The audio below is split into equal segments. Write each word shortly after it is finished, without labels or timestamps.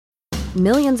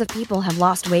Millions of people have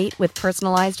lost weight with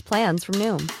personalized plans from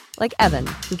Noom. Like Evan,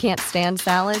 who can't stand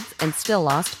salads and still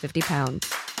lost 50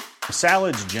 pounds.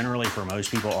 Salads generally for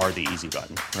most people are the easy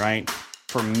button, right?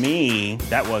 For me,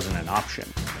 that wasn't an option.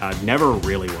 I never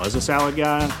really was a salad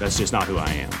guy. That's just not who I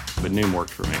am. But Noom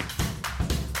worked for me.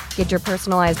 Get your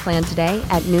personalized plan today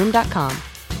at Noom.com.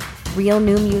 Real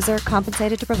Noom user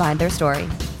compensated to provide their story.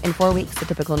 In 4 weeks, the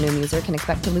typical Noom user can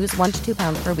expect to lose 1 to 2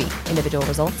 pounds per week. Individual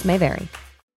results may vary.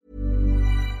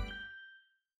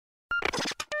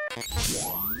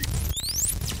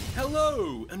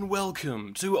 Hello and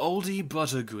welcome to Oldie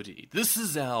But a Goodie. This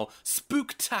is our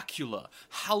spooktacular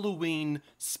Halloween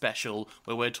special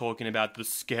where we're talking about the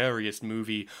scariest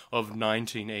movie of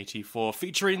 1984,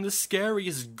 featuring the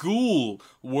scariest ghoul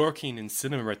working in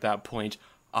cinema at that point,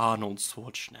 Arnold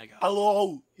Schwarzenegger.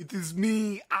 Hello, it is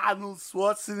me, Arnold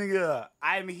Schwarzenegger.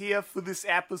 I'm here for this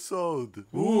episode.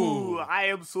 Ooh, I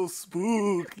am so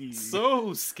spooky.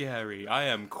 So scary. I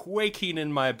am quaking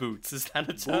in my boots. Is that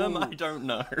a term? I don't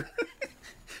know.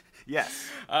 Yes.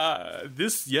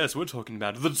 Yes, we're talking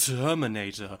about The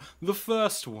Terminator, the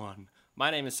first one.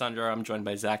 My name is Sandra. I'm joined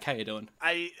by Zach. How you doing?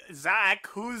 Zach?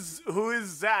 Who is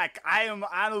Zach? I am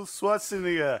Arnold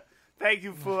Schwarzenegger. Thank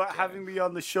you for having me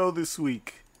on the show this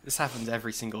week. This happens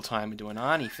every single time we do an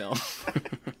Arnie film.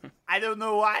 I don't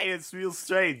know why, it's real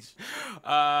strange.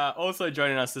 Also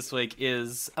joining us this week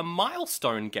is a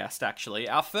milestone guest, actually.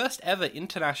 Our first ever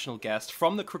international guest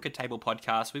from the Crooked Table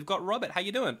podcast. We've got Robert. How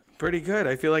you doing? Pretty good.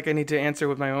 I feel like I need to answer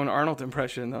with my own Arnold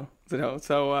impression, though.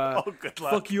 So good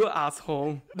luck. Fuck you,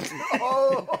 asshole.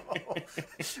 Oh,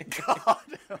 God.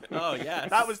 Oh, yeah.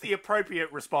 That was the appropriate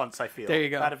response, I feel. There you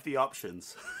go. Out of the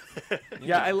options.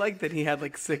 Yeah, I like that he had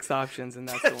like 6 options, and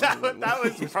that's the one. that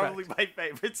was probably my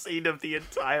favorite scene of the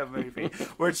entire movie,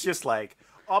 where it's just like,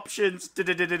 options,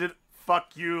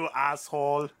 fuck you,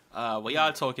 asshole. We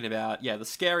are talking about, the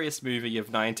scariest movie of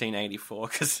 1984,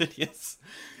 because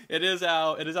it is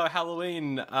our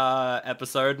Halloween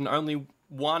episode, and only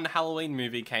one Halloween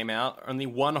movie came out, only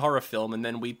one horror film, and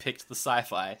then we picked the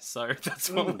sci-fi. So that's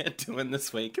what we're doing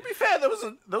this week. To be fair, there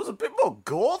was a bit more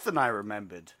gore than I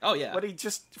remembered. Oh yeah, when he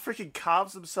just freaking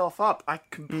carves himself up. I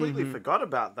completely forgot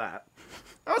about that.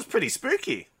 That was pretty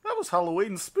spooky. That was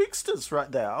Halloween spooksters right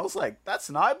there. I was like, that's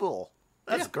an eyeball.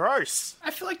 That's gross.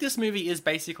 I feel like this movie is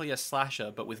basically a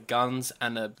slasher, but with guns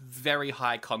and a very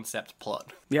high concept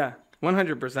plot. Yeah,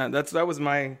 100%. That was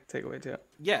my takeaway too.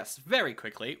 Yes, very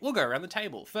quickly, we'll go around the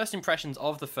table. First impressions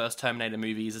of the first Terminator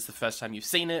movie. Is this the first time you've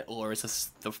seen it, or is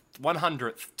this the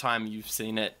 100th time you've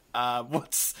seen it?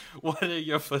 What are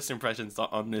your first impressions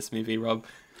on this movie, Rob?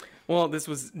 Well, this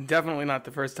was definitely not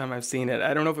the first time I've seen it.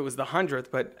 I don't know if it was the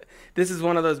 100th, but this is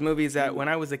one of those movies that when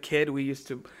I was a kid, we used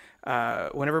to,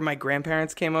 whenever my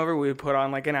grandparents came over, we would put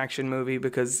on like an action movie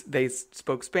because they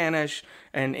spoke Spanish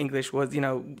and English was,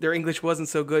 their English wasn't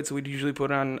so good. So we'd usually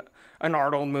put on an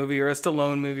Arnold movie or a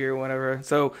Stallone movie or whatever.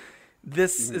 So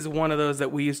this is one of those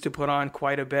that we used to put on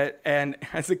quite a bit. And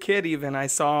as a kid, even, I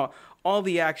saw all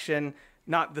the action.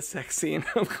 Not the sex scene,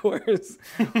 of course,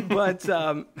 but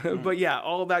yeah,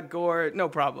 all that gore, no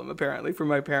problem. Apparently, for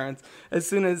my parents, as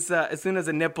soon as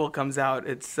a nipple comes out,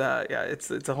 it's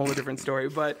a whole different story.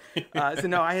 But so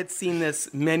no, I had seen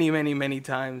this many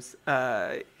times,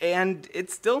 and it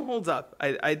still holds up.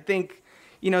 I think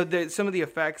some of the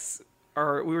effects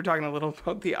are. We were talking a little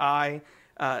about the eye,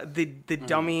 the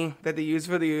dummy that they use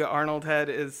for the Arnold head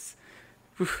is.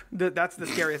 That's the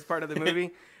scariest part of the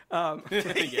movie.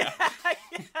 Yeah.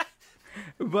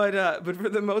 But for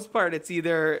the most part, it's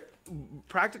either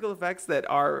practical effects that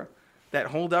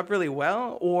hold up really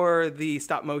well, or the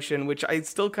stop motion, which I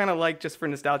still kind of like just for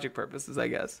nostalgic purposes, I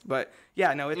guess. But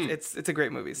yeah, no, it's a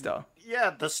great movie still.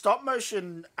 Yeah, the stop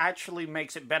motion actually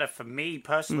makes it better for me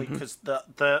personally, because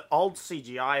the old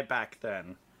CGI back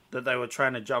then that they were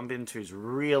trying to jump into is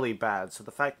really bad. So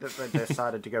the fact that they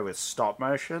decided to go with stop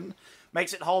motion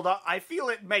makes it hold up. I feel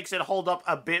it makes it hold up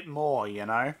a bit more,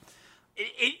 It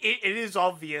is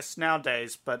obvious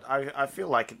nowadays, but I feel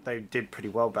like they did pretty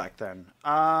well back then.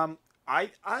 I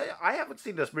haven't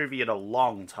seen this movie in a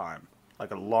long time.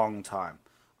 Like a long time.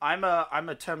 I'm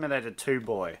a Terminator 2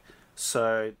 boy.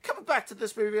 So coming back to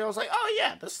this movie, I was like, oh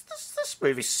yeah, this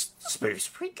movie's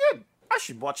pretty good. I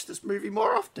should watch this movie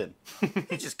more often.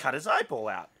 He just cut his eyeball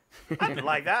out. I didn't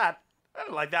like that. I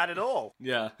didn't like that at all.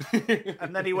 Yeah.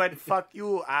 And then he went, fuck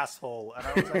you, asshole. And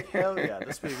I was like, hell yeah,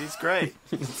 this movie's great.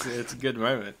 It's a good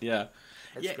moment, yeah.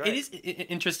 It's It is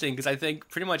interesting because I think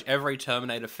pretty much every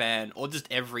Terminator fan, or just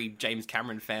every James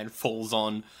Cameron fan, falls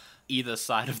on either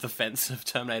side of the fence of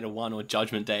Terminator 1 or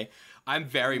Judgment Day. I'm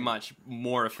very much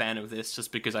more a fan of this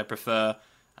just because I prefer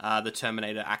the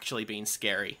Terminator actually being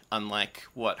scary, unlike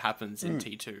what happens in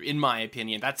T2. In my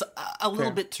opinion, that's a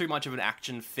little bit too much of an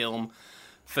action film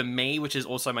for me, which is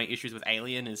also my issues with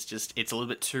Alien, is just it's a little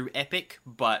bit too epic.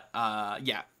 But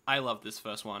yeah, I love this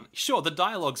first one. Sure, the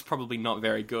dialogue's probably not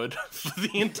very good for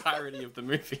the entirety of the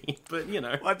movie, but you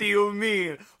know. What do you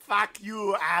mean? Fuck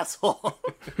you, asshole.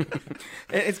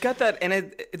 It's got that, and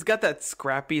it's got that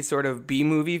scrappy sort of B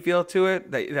movie feel to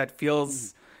it that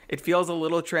feels. It feels a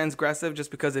little transgressive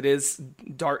just because it is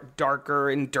darker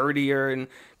and dirtier and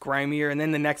grimier, and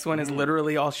then the next one is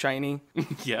literally all shiny.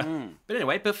 Yeah. But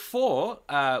anyway, before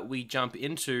we jump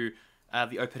into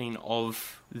the opening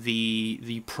of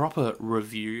the proper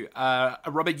review,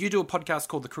 Robert, you do a podcast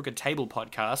called the Crooked Table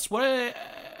Podcast.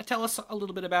 Tell us a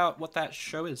little bit about what that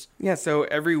show is. Yeah, so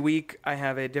every week I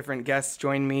have a different guest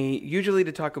join me, usually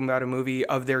to talk about a movie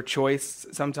of their choice.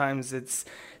 Sometimes it's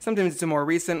a more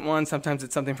recent one, sometimes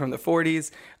it's something from the 40s,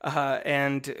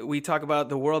 and we talk about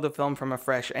the world of film from a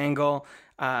fresh angle.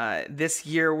 This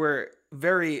year we're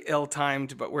very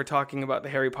ill-timed, but we're talking about the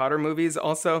Harry Potter movies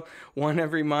also, one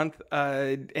every month,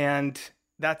 and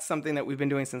that's something that we've been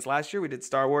doing since last year. We did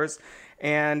Star Wars,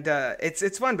 and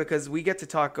it's fun because we get to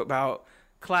talk about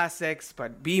classics,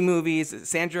 but B movies.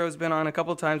 Sandro's been on a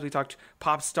couple times. We talked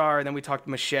Pop Star, and then we talked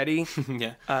Machete.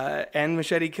 Yeah. And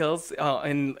Machete Kills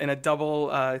in a double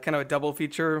kind of a double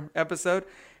feature episode.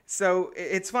 So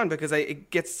it's fun because it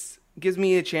gives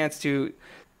me a chance to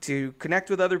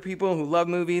connect with other people who love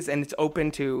movies, and it's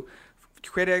open to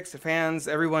critics, fans,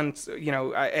 everyone's. You know,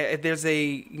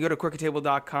 you go to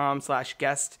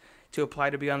crookedtable.com/guest to apply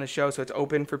to be on the show. So it's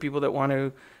open for people that want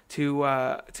to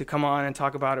come on and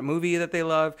talk about a movie that they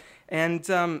love, and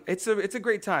it's a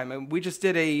great time. And we just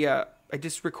did I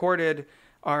just recorded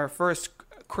our first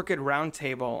Crooked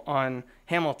Roundtable on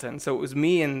Hamilton. So it was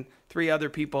me and 3 other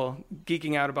people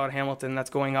geeking out about Hamilton. That's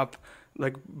going up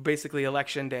like basically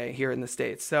election day here in the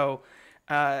States. So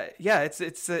yeah,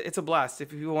 it's a blast.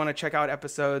 If people want to check out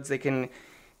episodes, they can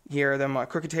hear them at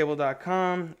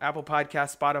crookedtable.com, Apple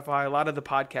Podcasts, Spotify, a lot of the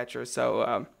podcatchers.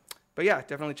 So but yeah,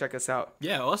 definitely check us out.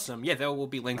 Yeah, awesome. Yeah, there will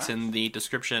be links in the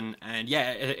description, and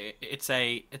yeah, it's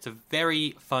a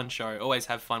very fun show. Always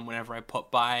have fun whenever I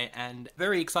pop by, and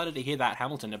very excited to hear that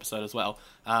Hamilton episode as well,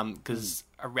 because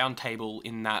a round table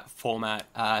in that format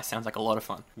sounds like a lot of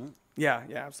fun. Yeah,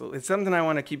 absolutely. It's something I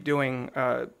want to keep doing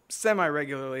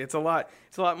semi-regularly. It's a lot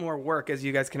more work, as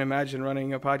you guys can imagine,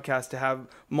 running a podcast, to have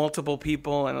multiple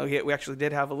people, and we actually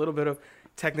did have a little bit of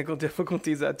technical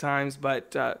difficulties at times,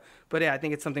 but yeah, I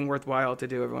think it's something worthwhile to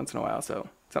do every once in a while, so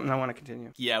something I want to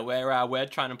continue. Yeah, we're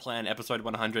trying to plan episode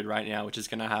 100 right now, which is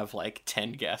going to have like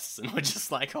 10 guests, and we're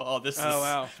just like, this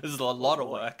is a lot of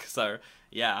work. So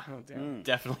yeah,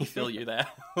 definitely feel you there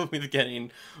with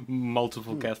getting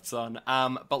multiple guests on.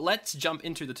 But let's jump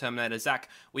into the Terminator. Zach,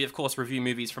 we of course review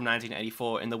movies from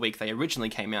 1984 in the week they originally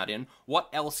came out in. What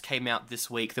else came out this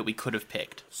week that we could have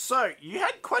picked? So, you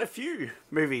had quite a few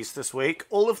movies this week.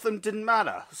 All of them didn't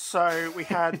matter. So, we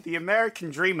had The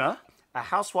American Dreamer. A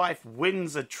housewife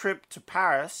wins a trip to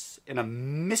Paris in a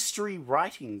mystery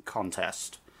writing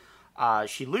contest.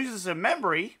 She loses her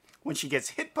memory when she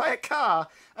gets hit by a car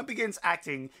and begins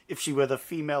acting if she were the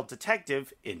female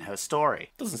detective in her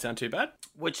story. Doesn't sound too bad.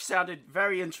 Which sounded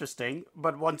very interesting,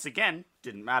 but once again,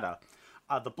 didn't matter.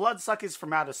 The Bloodsuckers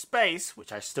from Outer Space,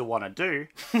 which I still want to do.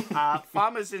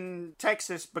 Farmers in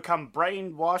Texas become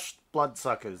brainwashed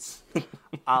bloodsuckers,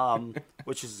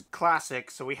 which is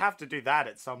classic, so we have to do that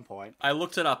at some point. I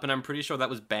looked it up, and I'm pretty sure that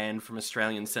was banned from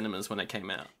Australian cinemas when it came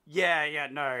out. Yeah,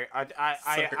 no.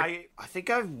 I think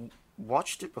I've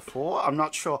watched it before. I'm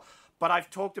not sure. But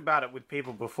I've talked about it with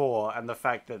people before, and the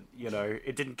fact that,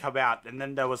 it didn't come out, and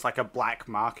then there was like a black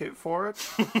market for it,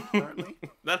 apparently.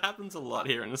 That happens a lot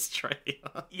here in Australia.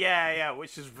 Yeah,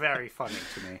 which is very funny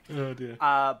to me. Oh, dear.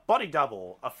 Body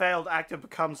Double. A failed actor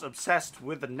becomes obsessed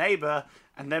with a neighbor,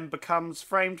 and then becomes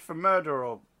framed for murder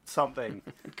or something.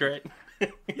 Great.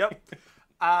 Yep.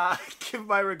 Give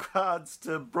my regards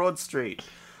to Broad Street.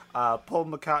 Paul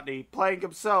McCartney playing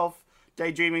himself,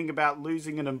 daydreaming about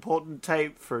losing an important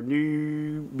tape for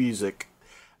new music.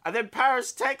 And then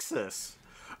Paris, Texas.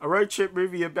 A road trip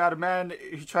movie about a man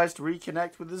who tries to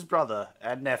reconnect with his brother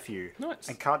and nephew. Nice.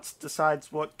 And can't decide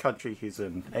what country he's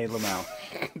in. Hey, Lamau.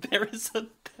 There's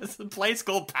a place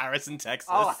called Paris in Texas.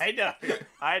 Oh, I know.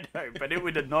 But it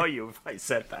would annoy you if I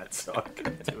said that, so I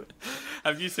couldn't do it.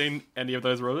 Have you seen any of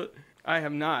those, Robert? I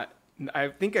have not. I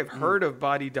think I've heard of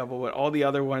Body Double, but all the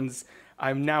other ones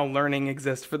I'm now learning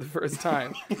exist for the first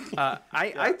time.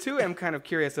 I too am kind of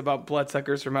curious about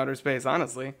Bloodsuckers from Outer Space,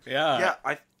 honestly. Yeah.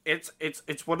 Yeah,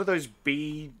 it's one of those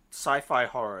B sci-fi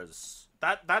horrors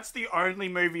That's the only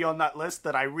movie on that list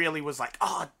that I really was like,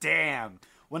 oh damn,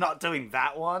 we're not doing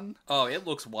that one. Oh, it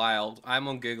looks wild. I'm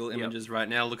on Google Images right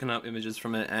now, looking up images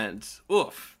from it, and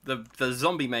oof, the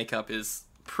zombie makeup is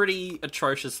pretty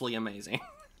atrociously amazing.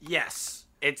 Yes,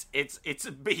 it's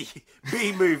a B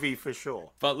movie for sure.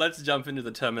 But let's jump into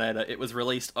The Terminator. It was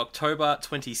released October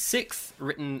 26th,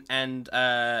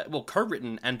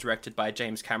 co-written and directed by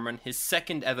James Cameron, his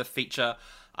second ever feature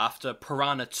after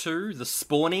Piranha 2, The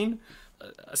Spawning,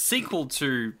 a sequel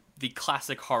to the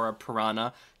classic horror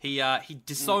Piranha. He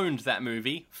disowned that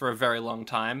movie for a very long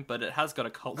time, but it has got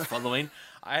a cult following.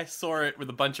 I saw it with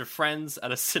a bunch of friends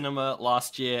at a cinema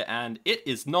last year, and it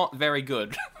is not very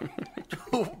good.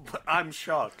 I'm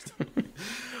shocked.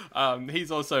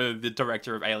 He's also the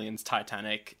director of Aliens,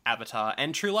 Titanic, Avatar,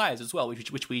 and True Lies as well,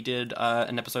 which we did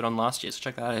an episode on last year, so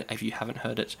check that out if you haven't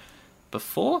heard it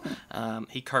before.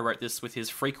 He co-wrote this with his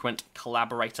frequent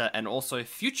collaborator and also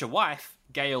future wife,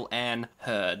 Gail Ann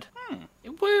Hurd.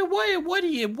 What do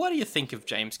you think of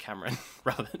James Cameron,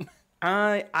 Robin?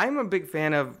 I'm a big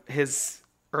fan of his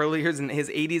earlier, his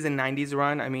 80s and 90s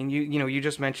run. I mean, you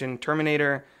just mentioned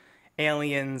Terminator,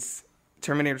 Aliens,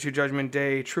 Terminator 2 Judgment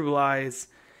Day, True Lies.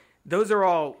 Those are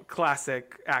all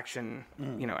classic action,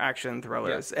 action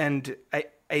thrillers. Yeah. And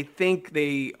I think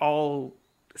they all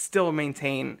still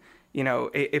maintain,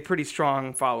 a pretty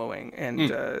strong following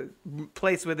and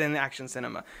place within action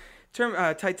cinema.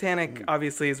 Titanic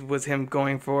obviously was him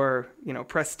going for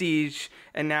prestige,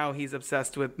 and now he's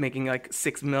obsessed with making like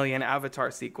 6 million Avatar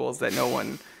sequels that no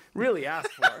one really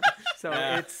asked for. So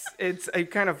it's I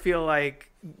kind of feel like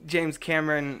the James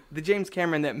Cameron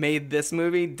that made this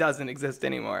movie doesn't exist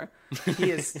anymore. He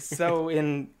is so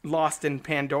lost in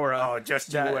Pandora. Oh,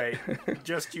 just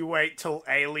you wait till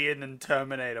Alien and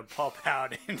Terminator pop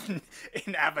out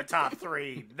in Avatar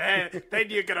 3. Then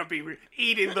you're gonna be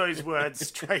eating those words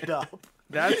straight up.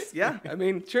 I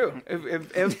mean, true.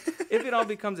 If it all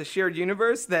becomes a shared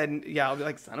universe, then I'll be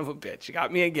like, son of a bitch, you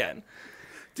got me again.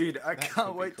 Dude, I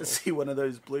can't wait to see one of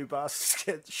those blue bastards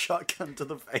get shotgun to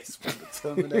the face by the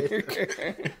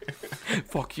Terminator.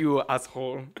 Fuck you,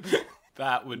 asshole.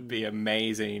 That would be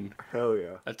amazing. Hell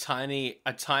yeah. A tiny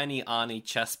Arnie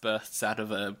chest bursts out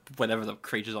of whatever the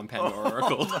creatures on Pandora are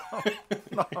called.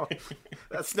 No,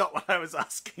 that's not what I was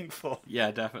asking for.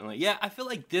 Yeah, definitely. Yeah, I feel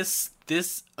like this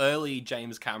early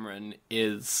James Cameron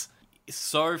is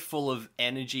so full of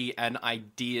energy and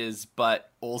ideas,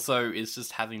 but also is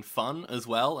just having fun as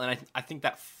well. And I think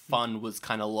that fun was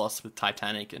kind of lost with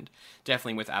Titanic and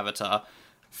definitely with Avatar.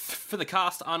 For the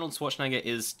cast, Arnold Schwarzenegger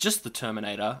is just the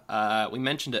Terminator. We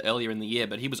mentioned it earlier in the year,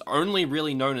 but he was only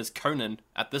really known as Conan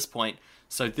at this point.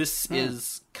 So this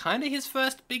is kind of his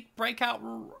first big breakout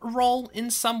role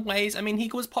in some ways. I mean, he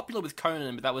was popular with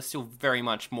Conan, but that was still very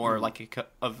much more like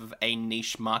of a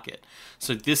niche market.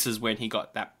 So this is when he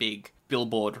got that big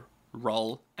billboard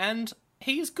role, and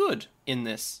he's good in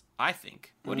this, I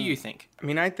think. What do you think? I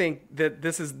mean, I think that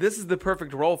this is the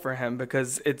perfect role for him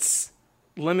because it's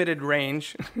limited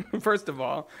range, first of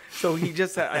all. So he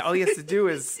just all he has to do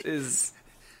is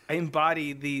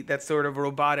embody that sort of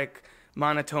robotic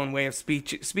monotone way of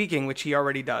speaking, which he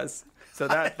already does. So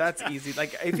that's easy.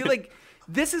 Like, I feel like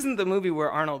this isn't the movie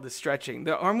where Arnold is stretching.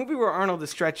 Our movie where Arnold is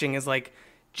stretching is like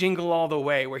Jingle All the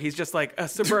Way, where he's just like a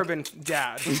suburban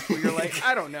dad. Where you're like,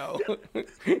 I don't know.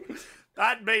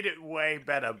 That made it way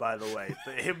better, by the way.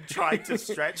 Him trying to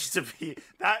stretch to be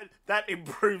that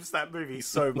improves that movie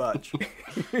so much.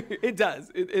 It does.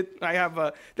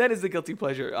 That is a guilty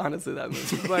pleasure, honestly, that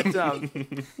movie.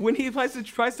 But when he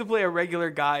tries to play a regular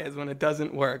guy is when it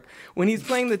doesn't work. When he's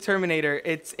playing the Terminator,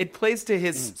 it plays to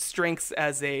his strengths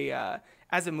as a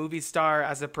movie star,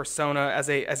 as a persona, as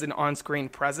an on-screen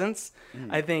presence.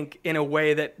 I think in a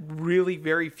way that really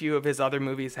very few of his other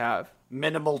movies have.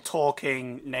 Minimal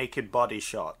talking, naked body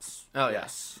shots. Oh,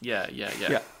 yes. Yeah.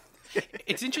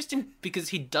 It's interesting because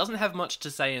he doesn't have much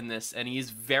to say in this, and he is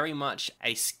very much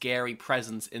a scary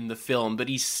presence in the film, but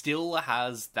he still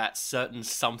has that certain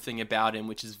something about him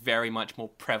which is very much more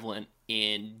prevalent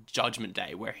in Judgment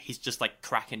Day, where he's just like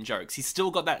cracking jokes. He's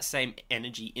still got that same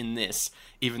energy in this,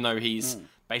 even though he's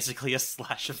basically a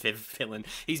slasher villain.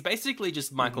 He's basically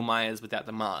just Michael Myers without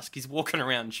the mask. He's walking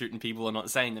around shooting people and not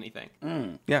saying anything.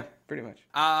 Yeah, pretty much.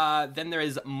 Then there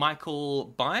is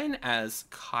Michael Biehn as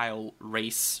Kyle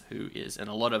Reese, who is in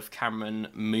a lot of Cameron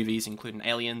movies, including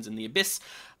Aliens and The Abyss.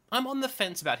 I'm on the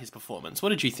fence about his performance. What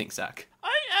did you think, Zach?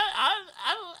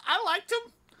 I liked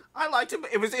him. I liked him.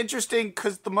 It was interesting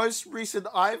because the most recent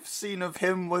I've seen of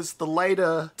him was the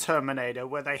later Terminator,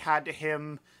 where they had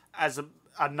him as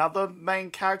another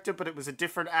main character, but it was a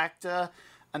different actor.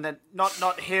 And then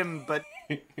not him, but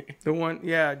The one,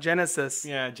 yeah, Genesis.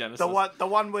 Yeah, Genesis. The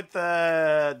one with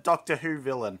the Doctor Who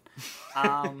villain.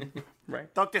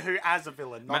 Right. Doctor Who as a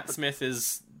villain. Not Matt Smith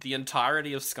is the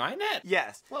entirety of Skynet?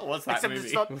 Yes. What was that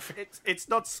Except movie? it's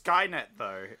not Skynet,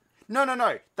 though. No.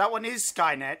 That one is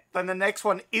Skynet. Then the next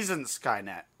one isn't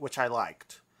Skynet, which I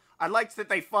liked. I liked that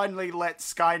they finally let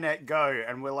Skynet go,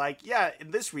 and we're like, yeah,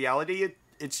 in this reality,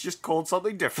 it's just called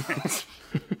something different.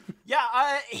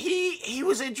 Yeah, he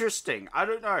was interesting. I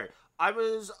don't know. I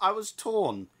was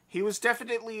torn. He was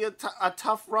definitely a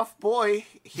tough, rough boy.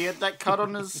 He had that cut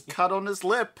on his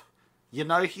lip. You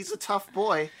know, he's a tough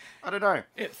boy. I don't know.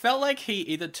 It felt like he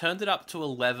either turned it up to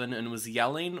 11 and was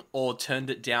yelling, or turned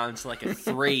it down to like a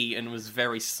 3 and was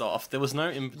very soft. There was no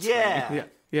in between.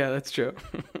 Yeah, that's true.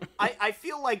 I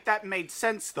feel like that made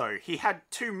sense, though. He had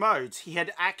 2 modes. He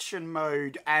had action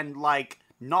mode and, like,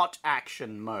 not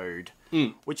action mode,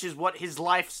 which is what his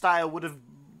lifestyle would have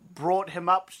brought him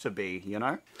up to be, you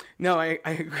know? No, I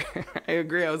agree. I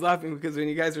agree. I was laughing because when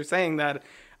you guys were saying that,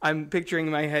 I'm picturing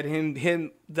in my head him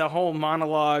the whole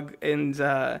monologue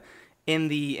and in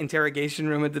the interrogation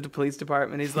room at the police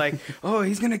department. He's like, "Oh,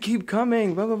 he's gonna keep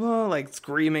coming," blah blah blah, like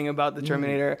screaming about the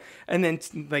Terminator. And then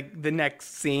like the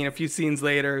next scene, a few scenes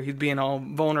later, he's being all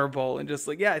vulnerable and just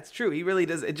like, yeah, it's true. He really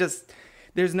does. It just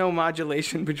there's no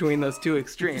modulation between those two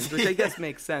extremes, which I guess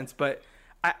makes sense. But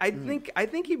I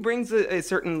think he brings a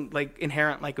certain like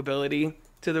inherent likability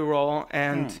to the role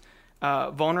and.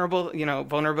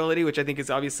 Vulnerability, which I think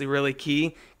is obviously really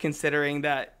key, considering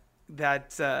that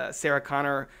Sarah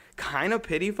Connor kind of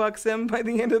pity fucks him by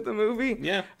the end of the movie.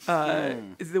 Yeah.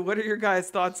 What are your guys'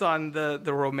 thoughts on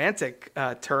the romantic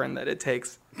turn that it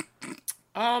takes?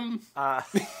 It's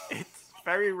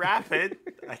very rapid,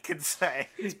 I could say.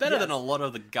 It's better than a lot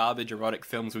of the garbage erotic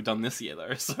films we've done this year,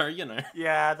 though, so, you know.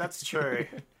 Yeah, that's true.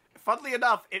 Funnily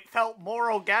enough, it felt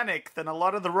more organic than a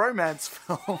lot of the romance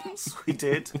films we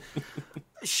did.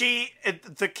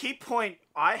 The key point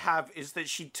I have is that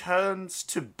she turns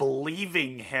to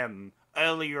believing him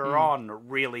earlier on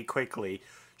really quickly.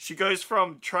 She goes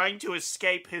from trying to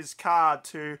escape his car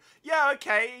to, yeah,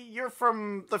 okay, you're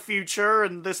from the future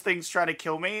and this thing's trying to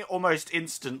kill me, almost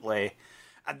instantly.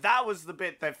 And that was the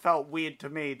bit that felt weird to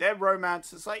me. Their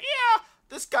romance is like, yeah,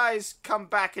 this guy's come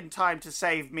back in time to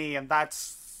save me, and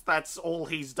that's all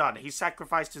he's done. He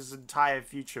sacrificed his entire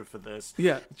future for this.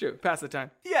 Yeah, true. Pass the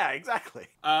time. Yeah, exactly.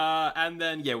 And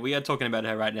then, yeah, we are talking about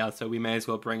her right now, so we may as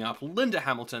well bring up Linda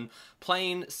Hamilton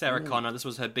playing Sarah Connor. This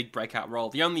was her big breakout role.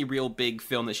 The only real big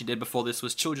film that she did before this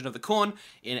was Children of the Corn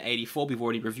in '84. We've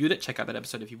already reviewed it. Check out that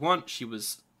episode if you want. She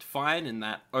was fine in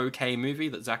that okay movie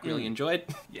that Zach really enjoyed.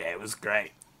 Yeah, it was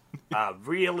great.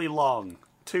 Really long.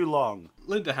 Too long.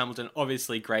 Linda Hamilton,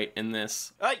 obviously great in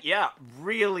this. Yeah,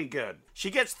 really good. She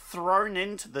gets thrown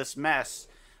into this mess,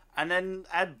 and then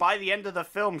by the end of the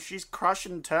film, she's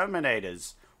crushing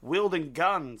Terminators, wielding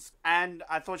guns, and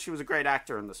I thought she was a great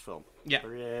actor in this film. Yeah.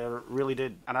 Really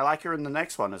did. And I like her in the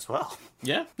next one as well.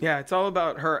 Yeah? Yeah, it's all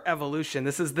about her evolution.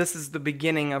 This is the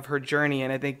beginning of her journey,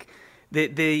 and I think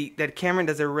that Cameron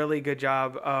does a really good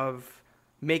job of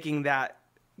making that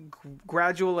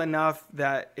gradual enough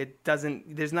that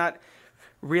there's not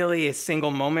really a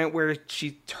single moment where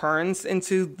she turns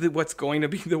into what's going to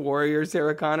be the warrior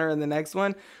Sarah Connor in the next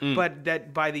one, but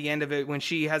that by the end of it, when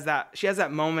she has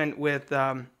that moment with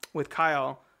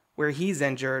Kyle where he's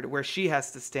injured, where she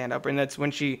has to stand up, and that's when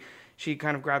she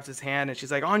kind of grabs his hand and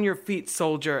she's like, "On your feet,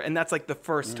 soldier," and that's like the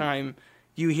first time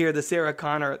you hear the Sarah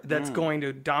Connor that's going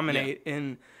to dominate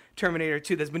in Terminator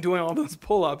 2, that's been doing all those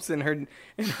pull-ups in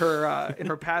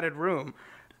her padded room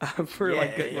for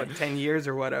 10 years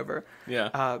or whatever.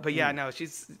 Yeah. But yeah, no,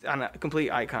 she's a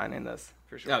complete icon in this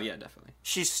for sure. Oh, yeah, definitely.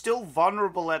 She's still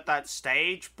vulnerable at that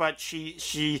stage, but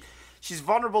she's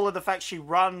vulnerable at the fact she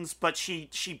runs, but she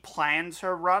plans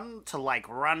her run to like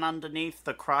run underneath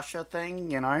the crusher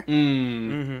thing, you know?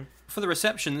 Mm-hmm. For the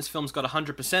reception, this film's got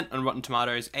 100% on Rotten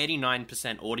Tomatoes,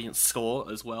 89% audience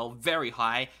score as well, very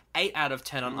high, 8 out of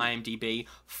 10 on IMDb,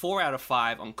 4 out of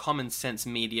 5 on Common Sense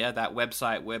Media, that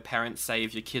website where parents say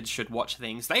if your kids should watch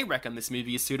things. They reckon this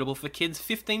movie is suitable for kids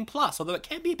 15 plus, although it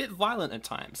can be a bit violent at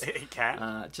times. It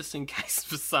can. Just in case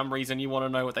for some reason you want to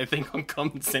know what they think on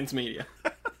Common Sense Media.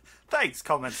 Thanks,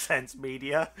 Common Sense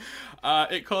Media.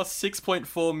 It cost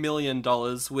 $6.4 million,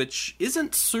 which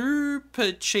isn't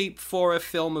super cheap for a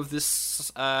film of this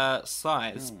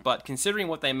size, but considering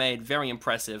what they made, very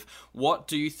impressive. What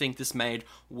do you think this made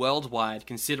worldwide,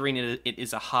 considering it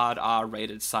is a hard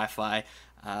R-rated sci-fi?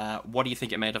 What do you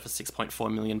think it made off a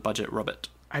 $6.4 million budget, Robert?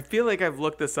 I feel like I've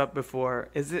looked this up before.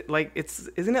 Isn't it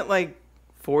like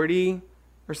 40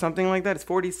 or something like that? It's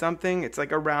 40 something. It's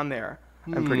like around there.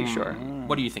 I'm pretty sure.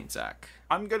 What do you think, Zach?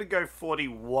 I'm going to go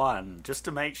 41, just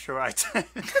to make sure I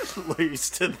don't lose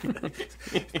to the...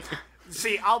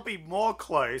 See, I'll be more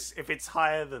close if it's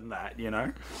higher than that, you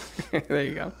know? There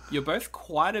you go. You're both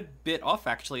quite a bit off,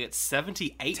 actually. It's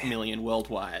 78 million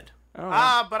worldwide.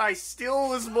 But I still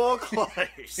was more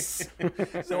close.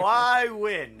 So I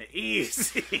win.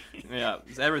 Easy. Yeah,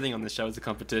 everything on this show is a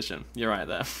competition. You're right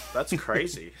there. That's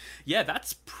crazy. Yeah,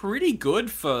 that's pretty good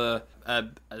for a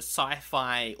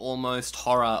sci-fi, almost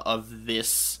horror of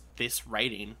this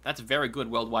rating. That's very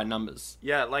good worldwide numbers.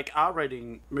 Yeah, like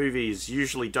R-rating movies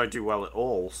usually don't do well at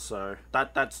all, so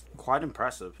that's quite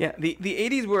impressive. Yeah, the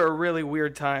 80s were a really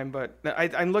weird time, but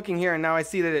I'm looking here and now I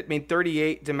see that it made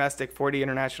 38 domestic, 40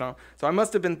 international. So I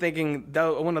must have been thinking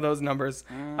one of those numbers.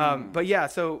 But yeah,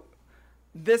 so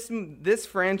this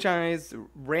franchise,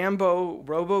 Rambo,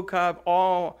 RoboCop,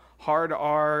 all hard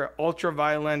R, ultra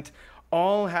violent,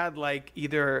 all had like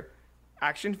either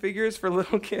action figures for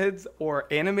little kids or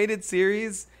animated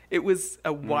series. It was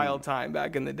a wild time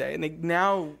back in the day, and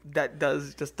now that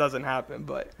just doesn't happen.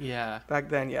 But Yeah. back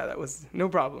then, yeah, that was no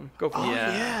problem. Go for it. Oh,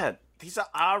 yeah. These are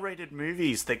R-rated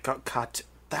movies that got cut.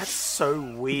 That's so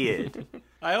weird.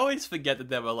 I always forget that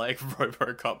there were like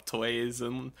RoboCop toys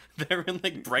and they were in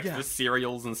like breakfast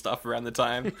cereals and stuff around the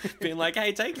time, being like,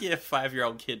 "Hey, take your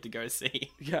 5-year-old kid to go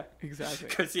see Yeah,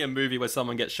 exactly. a movie where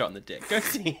someone gets shot in the dick. Go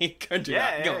do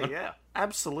that. Go on." Yeah.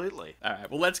 Absolutely. All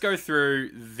right. Well, let's go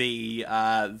through the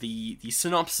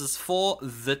synopsis for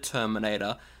The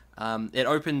Terminator. It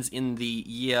opens in the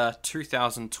year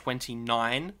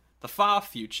 2029, the far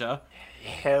future.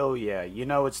 Hell yeah. You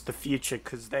know it's the future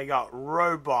because they got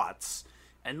robots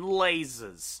and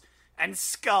lasers and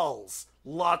skulls.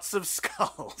 Lots of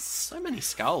skulls. So many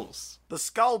skulls. The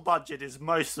skull budget is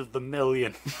most of the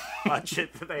million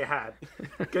budget that they had.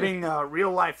 Getting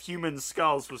real-life human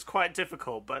skulls was quite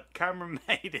difficult, but Cameron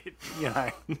made it, you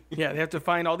know. Yeah, they have to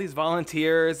find all these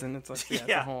volunteers, and it's like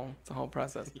Yeah. it's a whole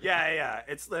process. Yeah.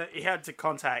 He had to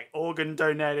contact organ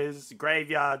donators,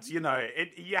 graveyards. You know,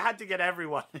 you had to get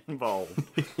everyone involved.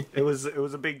 It was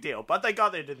a big deal, but they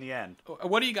got it in the end.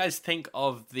 What do you guys think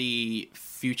of the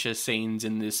future scenes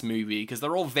in this movie? Because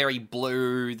they're all very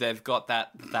blue. They've got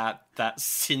that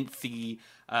synthy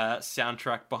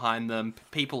soundtrack behind them.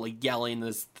 People are yelling.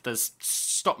 There's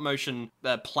stop motion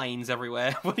planes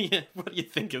everywhere. What do you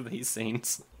think of these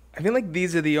scenes? I feel like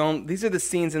these are the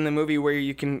scenes in the movie where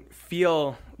you can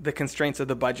feel the constraints of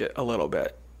the budget a little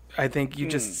bit. I think you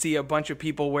just see a bunch of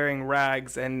people wearing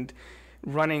rags and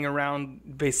running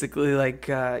around basically like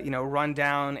run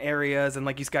down areas, and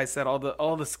like you guys said,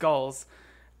 all the skulls.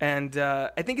 And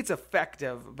I think it's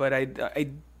effective, but I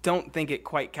don't think it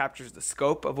quite captures the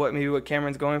scope of what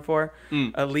Cameron's going for.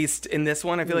 At least in this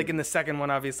one, I feel like in the second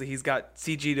one, obviously he's got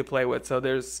CG to play with, so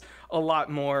there's a lot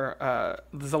more.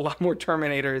 There's a lot more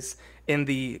Terminators in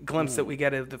the glimpse that we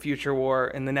get of the future war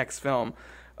in the next film.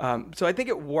 So I think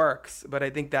it works, but I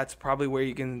think that's probably where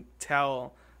you can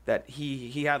tell that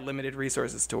he had limited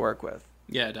resources to work with.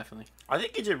 Yeah, definitely. I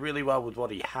think he did really well with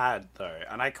what he had, though,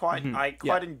 and I quite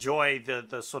enjoy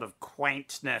the sort of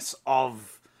quaintness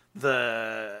of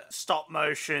the stop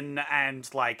motion, and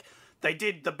like they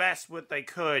did the best what they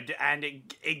could, and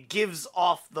it gives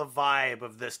off the vibe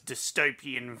of this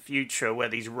dystopian future where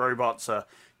these robots are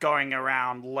going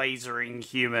around lasering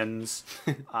humans,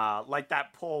 like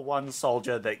that poor one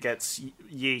soldier that gets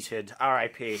yeeted.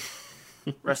 R.I.P.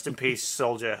 Rest in peace,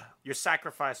 soldier. Your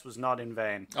sacrifice was not in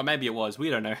vain. Or maybe it was. We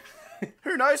don't know.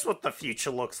 Who knows what the future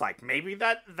looks like? Maybe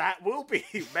that will be.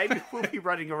 Maybe we'll be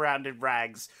running around in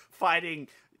rags, fighting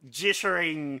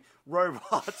jittering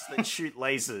robots that shoot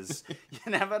lasers.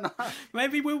 You never know.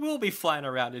 Maybe we will be flying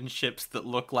around in ships that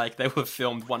look like they were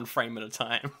filmed one frame at a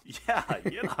time. Yeah,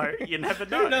 you never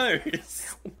know. Who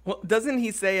knows? Well, doesn't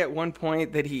he say at one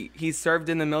point that he served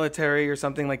in the military or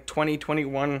something like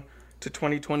 2021 to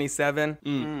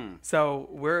 2027? So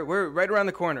we're right around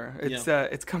the corner.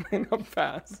 It's coming up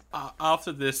fast.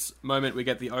 After this moment, we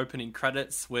get the opening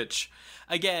credits, which,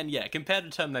 again, compared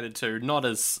to Terminator 2, not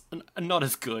as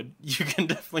good. You can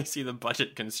definitely see the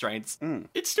budget constraints.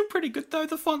 It's still pretty good, though.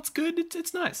 The font's good.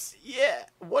 It's nice. Yeah.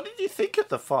 What did you think of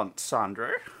the font,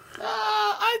 Sandro?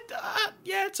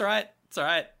 Yeah, it's alright. It's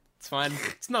alright. It's fine.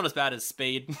 It's not as bad as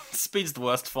Speed. Speed's the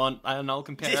worst font, and I'll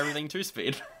compare everything to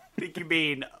Speed. I think you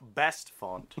mean best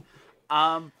font.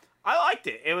 I liked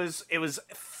it. It was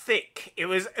thick. It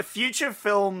was future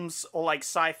films, or like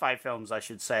sci-fi films, I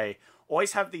should say,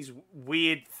 always have these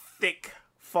weird thick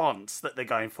fonts that they're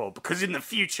going for, because in the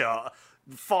future,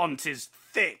 font is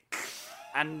thick.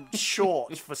 and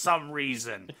short for some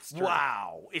reason.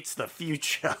 Wow, it's the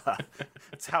future.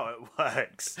 That's how it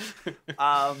works.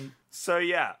 So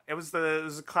yeah, it was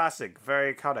a classic,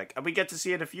 very iconic, and we get to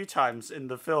see it a few times in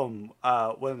the film.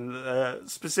 When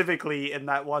specifically in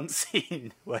that one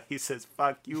scene where he says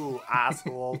 "fuck you,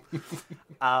 asshole,"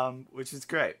 which is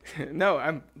great. No,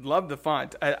 I love the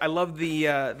font. I love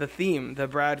the theme, the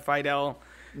Brad Fiedel.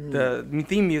 The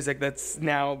theme music that's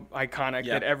now iconic.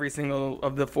 Yeah. That every single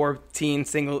of the 14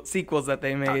 single sequels that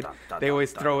they made, they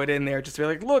always throw it in there just to be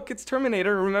like, look, it's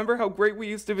Terminator. Remember how great we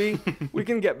used to be? We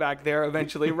can get back there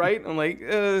eventually, right? I'm like,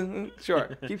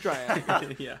 sure, keep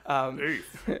trying. Yeah.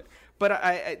 But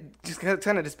I just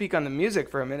kind of to speak on the music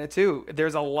for a minute too.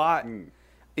 There's a lot,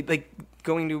 like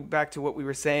going back to what we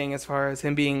were saying as far as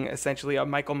him being essentially a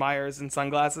Michael Myers in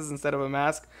sunglasses instead of a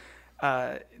mask.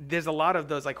 There's a lot of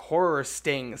those like horror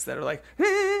stings that are like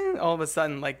all of a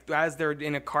sudden, like as they're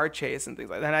in a car chase and things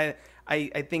like that. And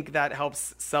I think that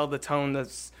helps sell the tone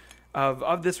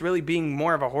of this really being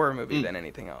more of a horror movie than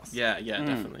anything else. Yeah,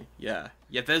 definitely. Yeah.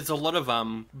 There's a lot of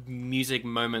music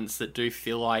moments that do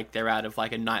feel like they're out of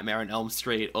like a Nightmare on Elm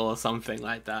Street or something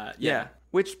like that. Yeah.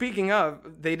 Which, speaking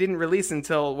of, they didn't release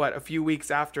until a few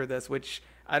weeks after this. Which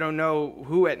I don't know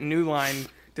who at New Line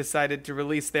decided to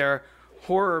release their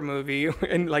horror movie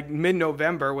in like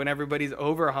mid-November when everybody's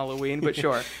over Halloween, but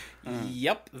sure.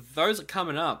 Yep, those are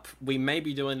coming up. We may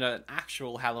be doing an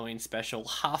actual Halloween special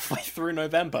halfway through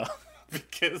November.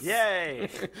 Because Yay!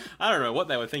 I don't know what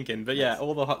they were thinking, but yeah,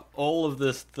 all of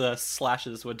the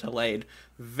slashes were delayed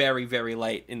very, very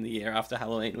late in the year after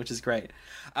Halloween, which is great.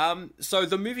 So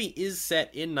the movie is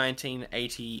set in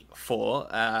 1984.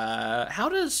 How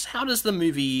does the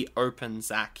movie open,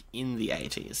 Zach, in the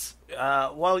 80s?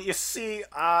 Well, you see,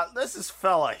 there's this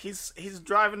fella. He's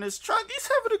driving his truck. He's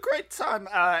having a great time.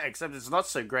 Except it's not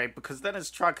so great because then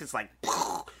his truck is like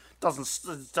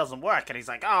doesn't work, and he's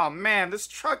like, "Oh man, this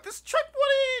truck, it's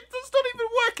not even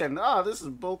working. Oh, this is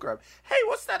bullcrap. Hey,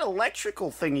 what's that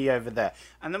electrical thingy over there?"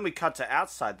 And then we cut to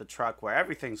outside the truck where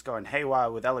everything's going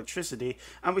haywire with electricity,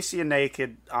 and we see a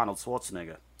naked Arnold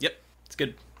Schwarzenegger. Yep, it's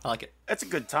good. I like it. It's a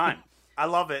good time. I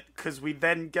love it because we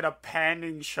then get a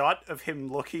panning shot of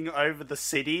him looking over the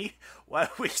city where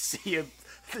we see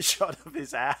the shot of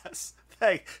his ass.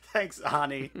 Thanks,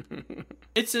 Arnie.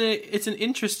 It's an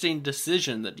interesting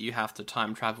decision that you have to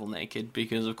time travel naked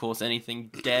because, of course,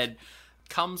 anything dead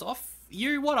comes off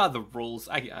you. What are the rules?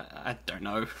 I don't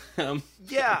know.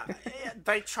 Yeah,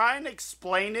 they try and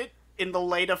explain it in the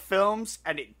later films,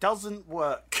 and it doesn't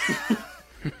work.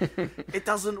 It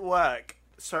doesn't work.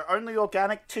 So only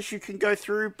organic tissue can go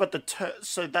through, but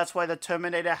so that's why the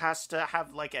Terminator has to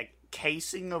have like a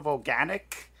casing of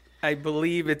organic. I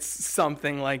believe it's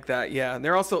something like that. Yeah,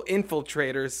 they're also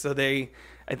infiltrators, so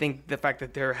I think the fact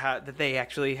that they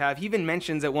actually have. He even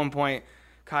mentions at one point,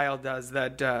 Kyle does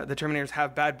that the Terminators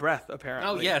have bad breath.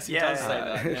 Apparently. Oh yes, he does say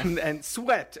that. Yeah. And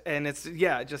sweat, and it's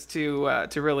just to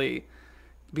really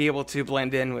be able to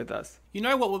blend in with us. You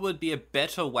know what would be a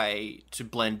better way to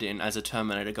blend in as a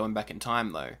Terminator going back in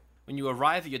time, though? When you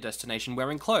arrive at your destination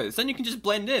wearing clothes, then you can just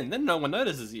blend in. Then no one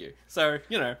notices you. So,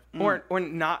 you know. Or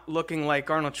not looking like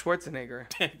Arnold Schwarzenegger.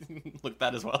 Look,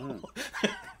 that as well.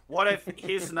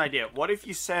 Here's an idea. What if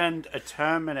you send a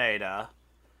Terminator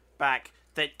back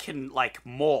that can, like,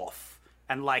 morph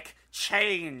and, like,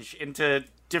 change into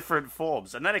different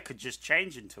forms, and then it could just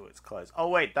change into its clothes. Oh,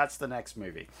 wait, that's the next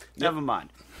movie. Never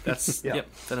mind. That's Yep,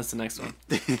 then it's the next one.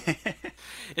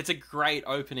 It's a great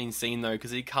opening scene, though,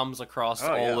 because he comes across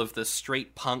all of the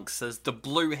street punks. As the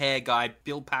blue hair guy,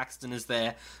 Bill Paxton, is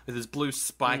there with his blue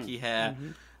spiky hair.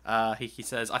 Mm-hmm. He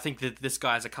says, "I think that this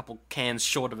guy's a couple cans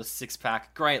short of a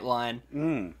six-pack." Great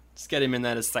line. Just get him in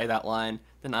there to say that line.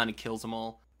 Then Arnie kills them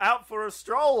all. Out for a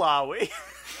stroll, are we?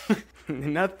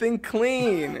 Nothing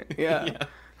clean. Yeah.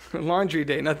 Laundry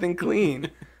day, nothing clean.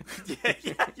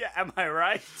 Yeah. Am I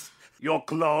right? Your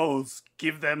clothes,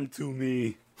 give them to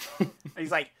me. He's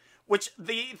like, which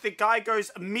the guy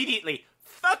goes immediately,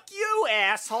 "Fuck you,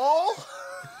 asshole!"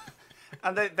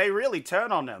 And they really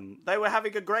turn on him. They were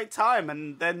having a great time,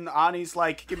 and then Arnie's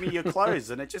like, "Give me your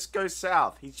clothes," and it just goes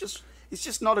south. He's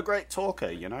just not a great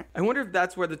talker, you know? I wonder if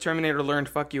that's where the Terminator learned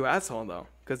 "fuck you, asshole," though,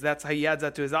 because that's how he adds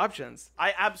that to his options.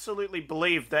 I absolutely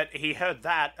believe that he heard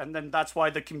that, and then that's why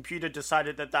the computer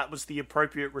decided that was the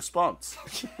appropriate response.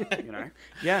 You know?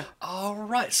 Yeah. All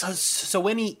right. So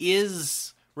when he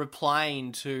is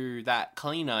replying to that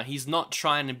cleaner, he's not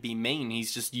trying to be mean.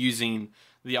 He's just using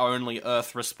the only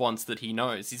Earth response that he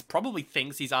knows. He probably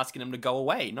thinks he's asking him to go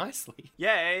away nicely.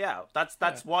 Yeah.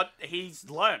 That's what he's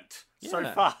learnt so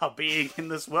far being in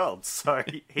this world. So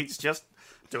he's just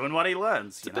doing what he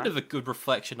learns. It's a bit of a good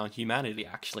reflection on humanity,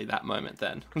 actually, that moment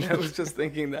then. I was just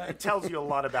thinking that. It tells you a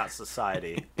lot about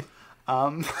society.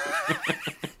 And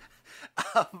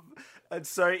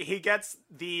so he gets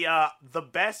the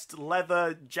best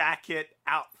leather jacket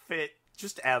outfit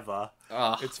just ever.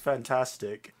 It's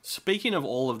fantastic. Speaking of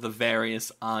all of the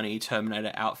various Arnie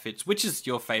Terminator outfits, which is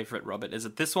your favorite, Robert? Is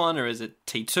it this one, or is it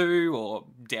T2, or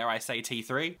dare I say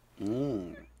T3?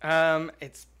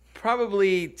 It's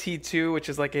probably T2, which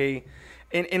is like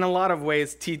in a lot of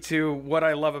ways, T2, what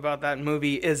I love about that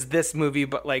movie is this movie,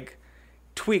 but like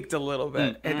tweaked a little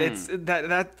bit. And it's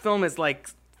that film is like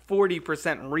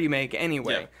 40% remake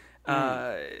anyway.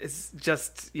 Yeah. It's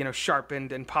just,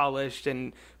 sharpened and polished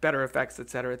and better effects, et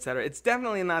cetera, et cetera. It's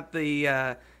definitely not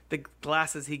the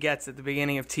glasses he gets at the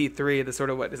beginning of T3, the sort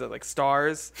of, what is it, like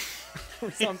stars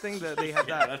or something that they have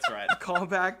that that's right.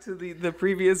 callback to the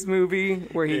previous movie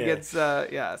where he gets,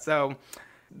 so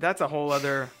that's a whole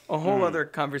other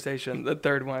conversation, the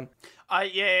third one.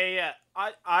 I'm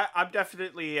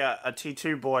definitely a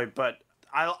T2 boy, but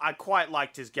I quite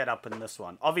liked his get-up in this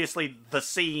one. Obviously,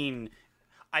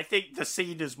 I think the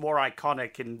scene is more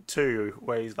iconic in 2,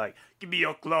 where he's like, give me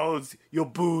your clothes, your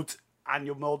boots, and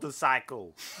your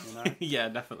motorcycle. Yeah,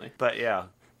 definitely. But yeah,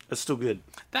 it's still good.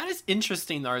 That is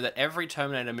interesting, though, that every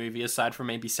Terminator movie, aside from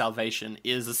maybe Salvation,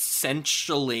 is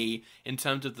essentially, in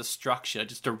terms of the structure,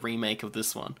 just a remake of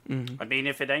this one. I mean,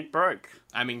 if it ain't broke.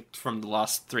 I mean, from the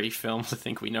last 3 films, I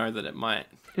think we know that it might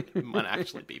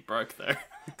actually be broke, though.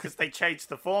 Because they changed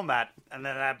the format, and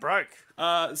then that broke.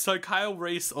 So Kyle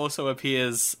Reese also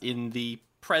appears in the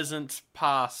present,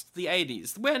 past, the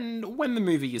 80s, when the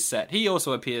movie is set. He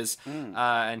also appears,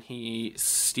 and he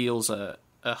steals a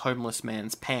homeless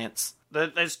man's pants.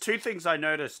 There's 2 things I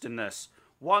noticed in this.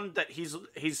 One, that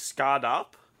he's scarred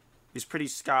up. He's pretty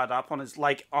scarred up on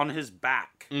his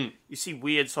back. You see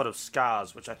weird sort of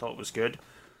scars, which I thought was good.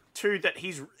 2, that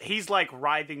he's like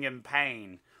writhing in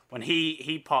pain when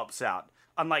he pops out.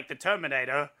 Unlike the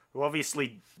Terminator, who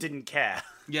obviously didn't care.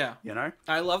 Yeah.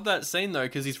 I love that scene, though,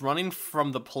 because he's running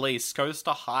from the police, goes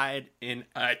to hide in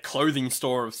a clothing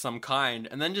store of some kind,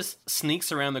 and then just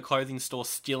sneaks around the clothing store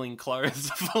stealing clothes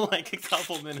for like a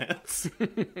couple minutes.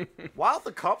 While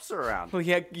the cops are around. Well,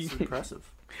 yeah, It's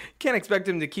impressive. Can't expect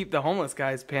him to keep the homeless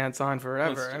guy's pants on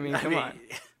forever. I mean, come on.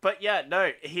 But yeah,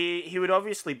 no, he would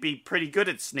obviously be pretty good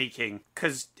at sneaking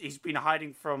because he's been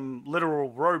hiding from literal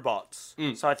robots.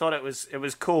 So I thought it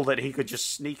was cool that he could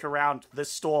just sneak around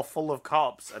this store full of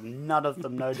cops and none of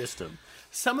them noticed him.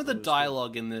 Some of the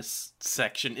dialogue in this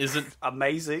section isn't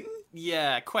amazing.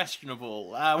 Yeah,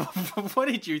 questionable. What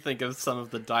did you think of some of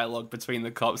the dialogue between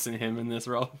the cops and him in this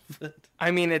role?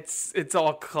 I mean, it's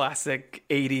all classic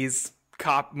 80s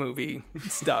cop movie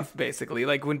stuff, basically.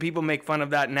 Like, when people make fun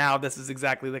of that now, this is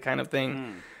exactly the kind of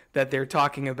thing that they're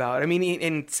talking about. I mean,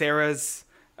 in Sarah's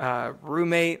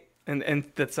roommate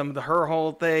and that some of her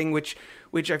whole thing, which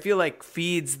I feel like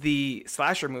feeds the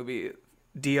slasher movie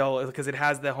deal, because it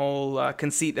has the whole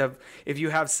conceit of, if you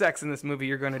have sex in this movie,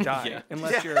 you're going to die.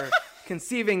 Unless you're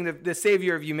conceiving the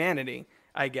savior of humanity,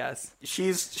 I guess.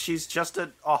 She's just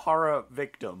a horror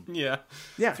victim. Yeah.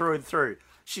 Through and through.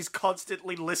 She's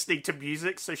constantly listening to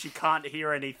music so she can't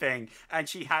hear anything, and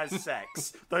she has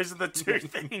sex. Those are the 2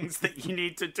 things that you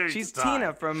need to do. She's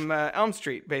Tina from Elm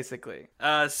Street, basically.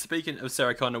 Speaking of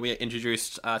Sarah Connor, we are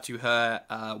introduced to her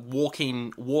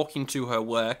walking to her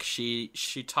work. She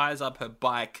ties up her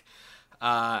bike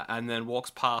and then walks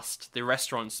past the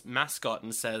restaurant's mascot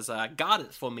and says, "Guard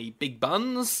it for me, Big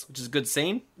Buns," which is a good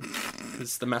scene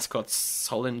because the mascot's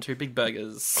holding 2 big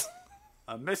burgers.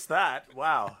 I missed that.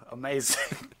 Wow,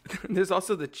 amazing. There's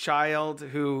also the child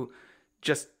who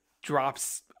just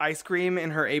drops ice cream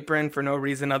in her apron for no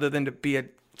reason other than to be a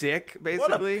dick,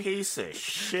 basically. What a piece of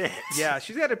shit. Yeah,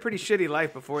 she's had a pretty shitty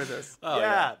life before this.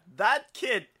 Yeah, that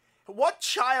kid. What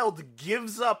child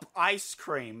gives up ice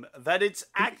cream that it's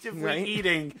actively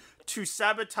eating to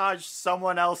sabotage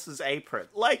someone else's apron?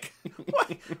 Like,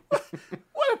 what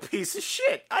a piece of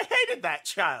shit. I hated that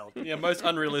child. Yeah, most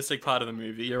unrealistic part of the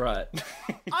movie, you're right.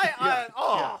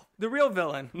 The real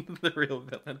villain. The real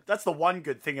villain. That's the one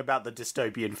good thing about the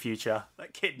dystopian future.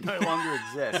 That kid no longer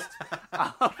exists.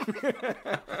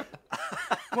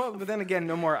 Well, but then again,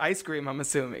 no more ice cream, I'm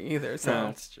assuming, either. So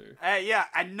that's true. Yeah,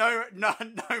 and no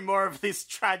more of these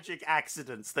tragic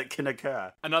accidents that can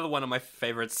occur. Another one of my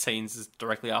favorite scenes is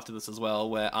directly after this as well,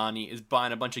 where Arnie is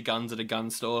buying a bunch of guns at a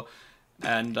gun store,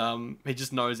 and he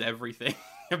just knows everything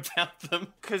about them.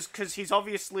 Because he's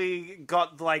obviously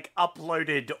got, like,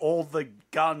 uploaded all the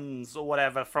guns or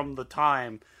whatever from the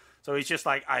time. So he's just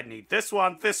like, I need this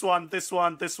one, this one, this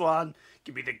one, this one.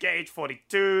 give me the Gauge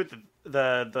 42,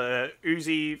 the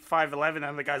Uzi 511,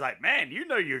 and the guy's like, man, you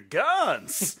know your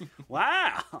guns.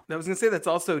 Wow. I was gonna say that's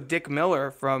also Dick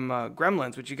Miller from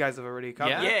Gremlins, which you guys have already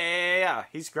covered. Yeah.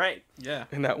 He's great. Yeah.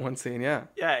 In that one scene, yeah.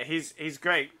 Yeah, he's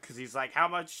great because he's like, how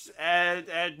much?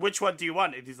 Which one do you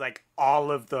want? And he's like,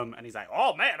 all of them. And he's like,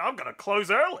 oh man, I'm gonna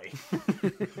close early.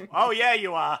 Oh yeah,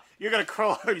 you are. You're gonna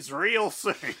close real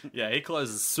soon. Yeah, he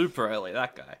closes super early,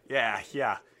 that guy.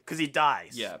 Yeah. Because he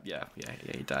dies. Yeah,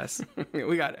 he dies.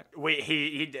 We got it.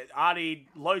 Arnie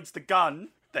loads the gun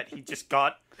that he just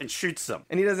got and shoots them.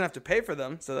 And he doesn't have to pay for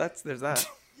them, so there's that.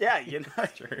 Yeah,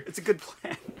 it's a good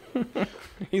plan.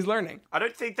 He's learning. I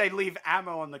don't think they leave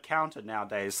ammo on the counter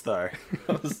nowadays, though.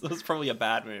 that was probably a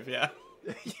bad move, yeah.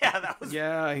 Yeah, that was.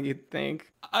 Yeah, you'd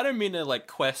think. I don't mean to, like,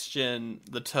 question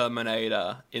the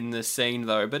Terminator in this scene,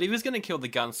 though, but if he was going to kill the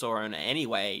gun store owner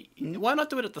anyway, why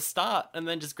not do it at the start and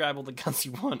then just grab all the guns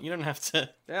you want? You don't have to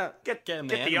Get him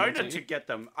the owner to get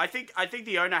them. I think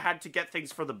the owner had to get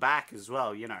things from the back as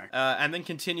well, you know. And then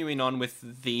continuing on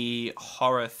with the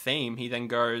horror theme, he then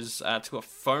goes to a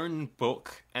phone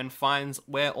book and finds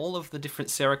where all of the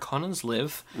different Sarah Connors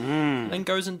live, and then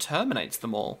goes and terminates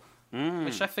them all.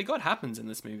 Which I forgot happens in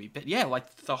this movie. But yeah,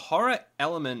 like, the horror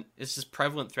element is just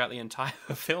prevalent throughout the entire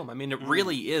film. I mean, it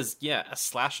really is, a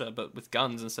slasher, but with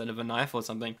guns instead of a knife or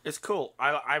something. It's cool.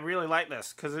 I really like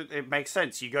this, because it makes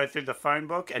sense. You go through the phone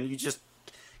book, and you just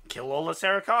kill all the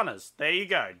Sarah Connors. There you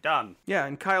go. Done. Yeah,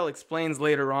 and Kyle explains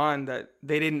later on that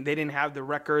they didn't have the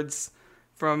records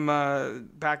from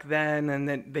back then, and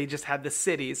then they just had the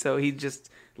city. So he just,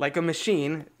 like a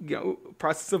machine,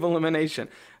 process of elimination.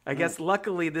 I guess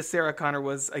luckily this Sarah Connor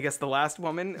was, the last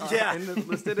woman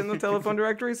listed in the telephone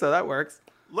directory, so that works.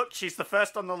 Look, she's the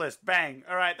first on the list. Bang.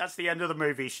 All right, that's the end of the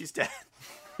movie. She's dead.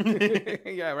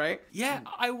 Yeah, right? Yeah,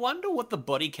 I wonder what the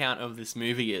body count of this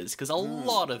movie is, because a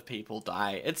lot of people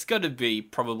die. It's got to be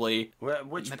probably...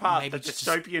 Which part? The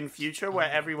dystopian future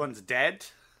where everyone's dead?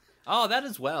 Oh, that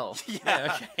as well.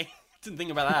 Yeah, okay. Didn't think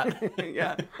about that.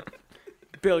 Yeah.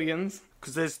 Billions.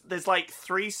 Because there's like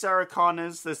 3 Sarah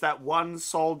Connors, there's that one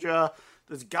soldier,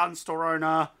 there's gun store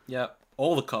owner. Yep,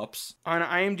 all the cops. On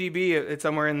IMDb, it's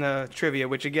somewhere in the trivia,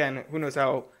 which again, who knows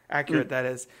how accurate that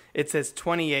is. It says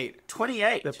 28.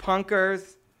 28? The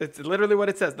punkers, it's literally what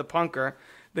it says, the punker,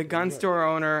 the gun store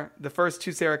owner, the first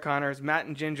 2 Sarah Connors, Matt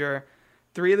and Ginger,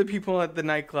 3 of the people at the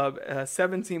nightclub,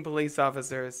 17 police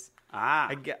officers,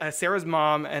 Sarah's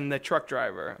mom, and the truck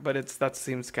driver. But that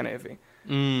seems kind of iffy.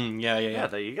 Yeah,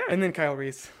 there you go. And then Kyle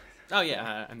Reese. Oh,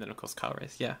 yeah, and then, of course, Kyle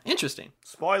Reese. Yeah, interesting.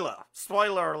 Spoiler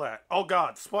alert. Oh,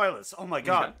 God, spoilers. Oh, my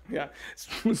God. Yeah.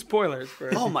 Spoilers.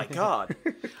 Oh, my God.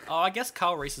 Oh, I guess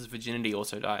Kyle Reese's virginity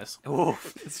also dies.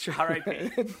 Oof. It's true.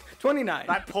 R.I.P. 29.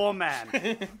 That poor man.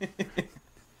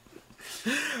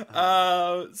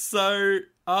 So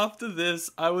after this,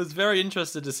 I was very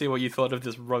interested to see what you thought of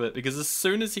this, Robert, because as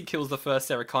soon as he kills the first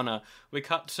Sarah Connor, we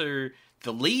cut to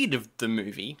the lead of the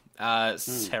movie,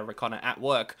 Sarah Connor, at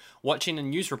work, watching a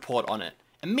news report on it.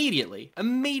 Immediately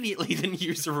the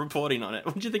news are reporting on it.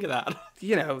 What do you think of that?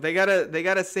 They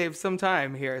gotta save some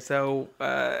time here. So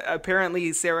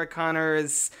apparently Sarah Connor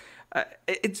is.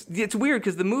 It's weird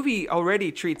because the movie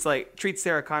already treats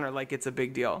Sarah Connor like it's a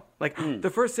big deal. Like the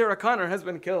first Sarah Connor has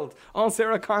been killed. All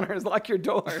Sarah Connors, lock your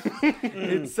door.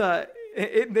 It's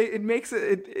it makes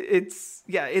it's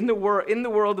in the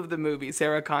world of the movie,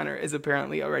 Sarah Connor is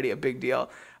apparently already a big deal.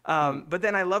 But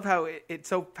then I love how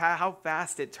how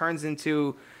fast it turns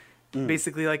into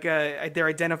basically like they're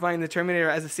identifying the Terminator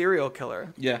as a serial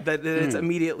killer. Yeah, that it's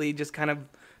immediately just kind of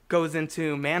goes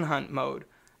into manhunt mode.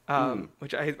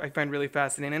 Which I find really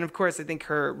fascinating. And of course, I think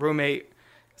her roommate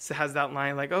has that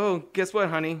line like, oh, guess what,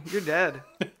 honey? You're dead.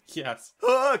 Yes.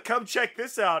 Come check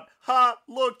this out. Ha,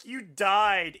 look, you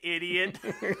died, idiot.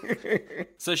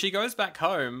 So she goes back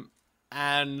home,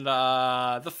 and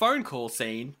the phone call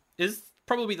scene is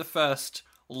probably the first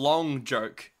long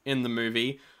joke in the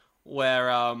movie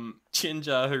where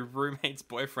Ginger, her roommate's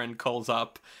boyfriend, calls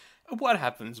up. What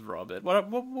happens, Robert?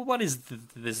 What is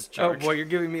this joke? Oh boy, you're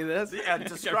giving me this? Yeah,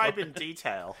 describe in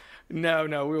detail.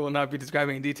 No, we will not be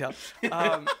describing in detail.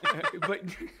 But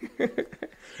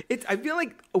I feel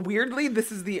like weirdly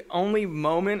this is the only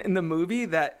moment in the movie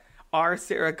that our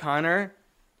Sarah Connor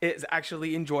is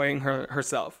actually enjoying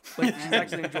herself. Like she's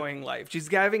actually enjoying life.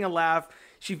 She's having a laugh.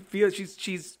 She feels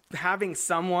she's having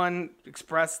someone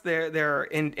express their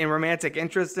in romantic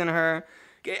interest in her.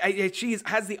 She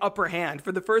has the upper hand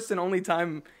for the first and only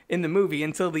time in the movie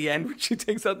until the end when she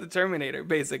takes out the Terminator,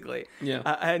 basically. Yeah.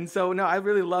 And so, no, I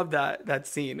really love that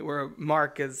scene where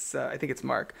Mark is, I think it's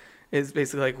Mark, is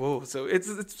basically like, whoa. So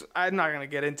it's I'm not going to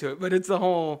get into it, but it's the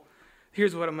whole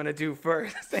here's what I'm gonna do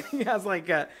first. And he has like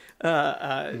a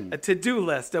to-do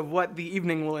list of what the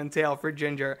evening will entail for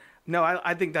Ginger. No,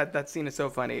 I think that scene is so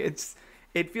funny.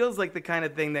 It feels like the kind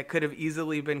of thing that could have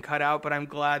easily been cut out, but I'm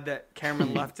glad that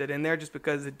Cameron left it in there just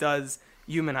because it does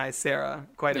humanize Sarah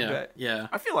quite a bit. Yeah.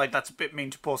 I feel like that's a bit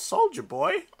mean to poor Soldier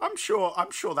Boy. I'm sure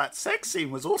that sex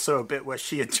scene was also a bit where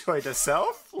she enjoyed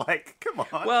herself. Like, come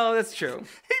on. Well, that's true.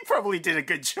 He probably did a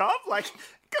good job. Like,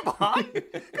 come on.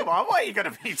 Why are you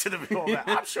going to be to the middle of that?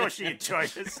 I'm sure she enjoyed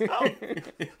herself.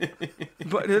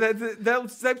 But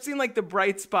that seemed like the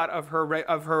bright spot of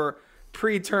her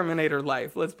pre-Terminator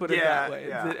life. Let's put it that way.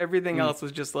 Yeah. Everything else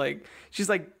was just like, she's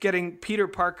like getting Peter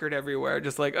Parkered everywhere.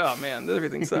 Just like, oh man,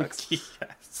 everything sucks.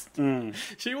 Yes.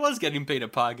 She was getting Peter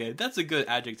Parker. That's a good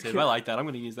adjective. I like that. I'm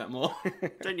going to use that more.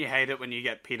 Don't you hate it when you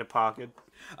get Peter Parker?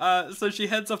 So she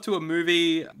heads off to a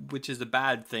movie, which is a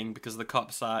bad thing because the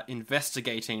cops are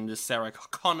investigating the Sarah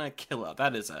Connor killer.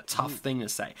 That is a tough thing to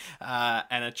say.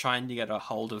 And are trying to get a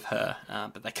hold of her,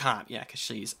 but they can't, because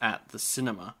she's at the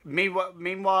cinema.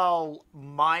 Meanwhile,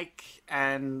 Mike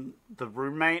and the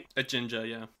roommate, A Ginger,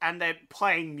 yeah. and they're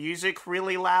playing music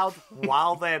really loud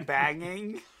while they're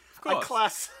banging. Of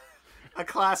course. A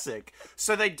classic.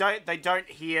 So they don't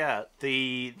hear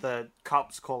the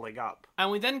cops calling up.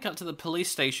 And we then cut to the police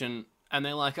station, and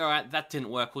they're like, all right, that didn't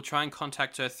work. We'll try and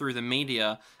contact her through the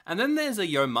media. And then there's a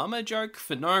Yo Mama joke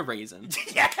for no reason.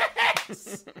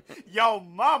 Yes! Yo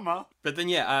Mama! But then,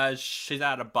 she's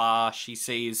at a bar. She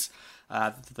sees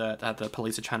the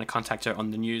police are trying to contact her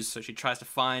on the news, so she tries to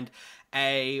find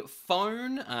a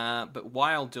phone, but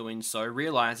while doing so,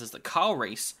 realizes that Carl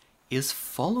Reese is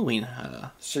following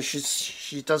her. So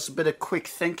she does a bit of quick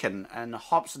thinking and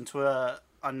hops into a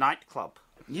nightclub.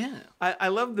 Yeah. I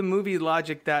love the movie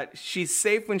logic that she's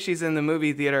safe when she's in the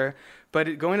movie theater,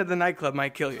 but going to the nightclub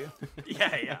might kill you.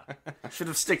 Yeah. Should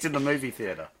have sticked in the movie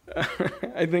theater.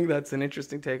 I think that's an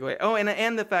interesting takeaway. Oh,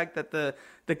 and the fact that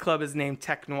the club is named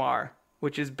Tech Noir,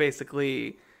 which is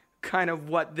basically kind of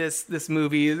what this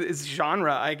movie is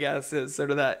genre, I guess, is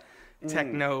sort of that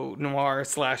techno noir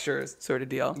slasher sort of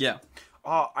deal. Yeah.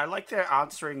 Oh, I like their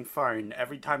answering phone.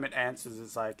 Every time it answers,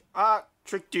 it's like,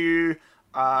 tricked you.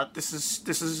 This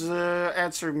is a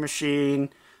answering machine.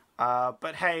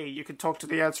 But hey, you can talk to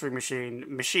the answering machine.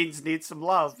 Machines need some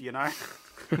love, you know?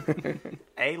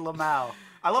 A. Lamau.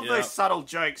 I love those subtle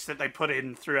jokes that they put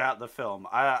in throughout the film.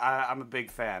 I'm a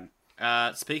big fan.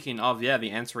 Speaking of, the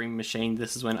answering machine,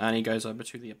 this is when Arnie goes over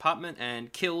to the apartment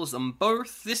and kills them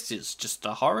both. This is just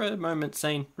a horror moment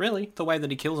scene, really, the way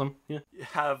that he kills them. Yeah. You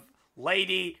have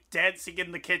lady dancing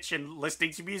in the kitchen,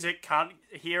 listening to music, can't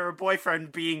hear her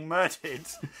boyfriend being murdered.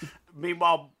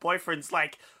 Meanwhile, boyfriend's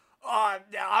like, oh,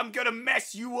 I'm gonna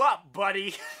mess you up,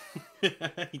 buddy.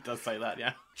 He does say that,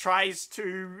 yeah. Tries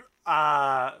to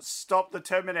stop the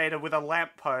Terminator with a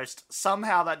lamppost.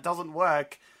 Somehow that doesn't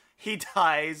work. He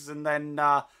dies and then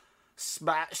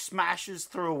smashes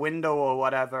through a window or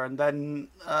whatever. And then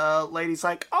lady's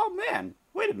like, oh man,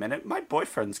 wait a minute, my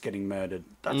boyfriend's getting murdered.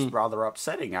 That's rather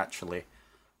upsetting, actually.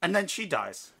 And then she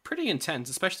dies. Pretty intense,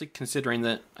 especially considering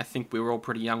that I think we were all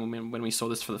pretty young when we saw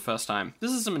this for the first time.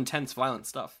 This is some intense, violent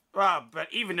stuff. But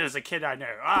even as a kid, I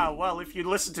know. Well, if you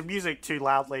listen to music too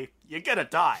loudly, you're gonna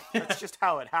die. That's just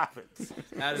how it happens.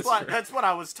 That's what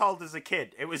I was told as a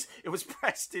kid. It was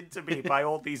pressed into me by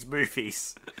all these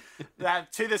movies.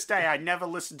 That to this day, I never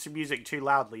listen to music too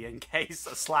loudly in case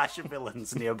a slasher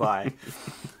villain's nearby.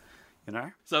 You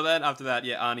know? So then after that,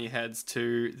 Arnie heads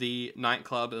to the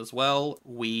nightclub as well.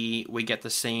 We get the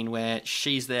scene where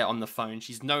she's there on the phone.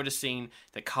 She's noticing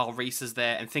that Carl Reese is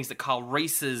there and thinks that Carl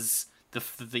Reese is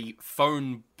the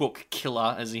phone book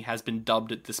killer, as he has been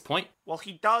dubbed at this point. Well,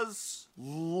 he does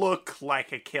look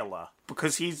like a killer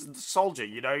because he's a soldier,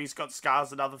 you know, he's got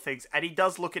scars and other things, and he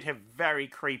does look at him very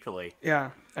creepily.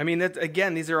 Yeah. I mean,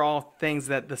 again, these are all things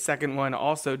that the second one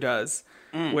also does,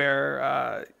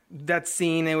 where that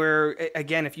scene where,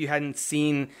 again, if you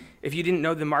didn't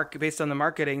know based on the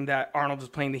marketing that Arnold was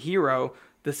playing the hero,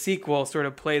 the sequel sort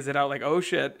of plays it out like, oh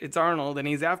shit, it's Arnold, and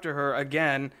he's after her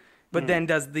again, but then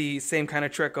does the same kind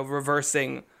of trick of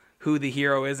reversing who the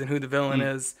hero is and who the villain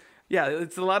is. Yeah,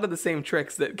 it's a lot of the same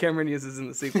tricks that Cameron uses in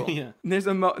the sequel. Yeah. There's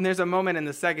a moment in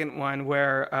the second one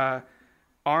where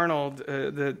Arnold,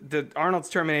 Arnold's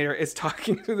Terminator, is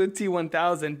talking to the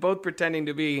T-1000, both pretending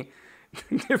to be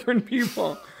different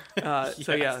people.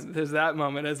 So yeah, there's that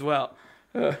moment as well.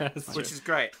 Which is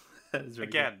great. Really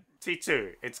Again, good.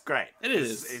 T2, it's great. It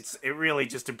is. It really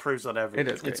just improves on everything.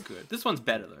 It is great. It's good. This one's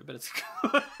better though, but it's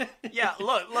good. Yeah,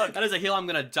 look. That is a hill I'm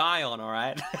gonna die on,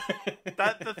 alright?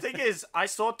 The thing is, I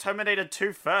saw Terminator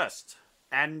 2 first.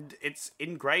 and it's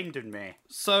ingrained in me.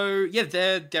 So yeah,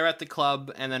 they're at the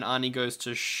club, and then Arnie goes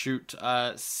to shoot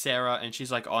Sarah, and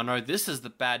she's like, "Oh no, this is the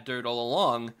bad dude all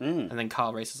along." And then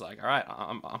Kyle Reese is like, "All right,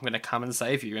 I'm gonna come and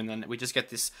save you." And then we just get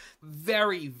this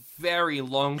very, very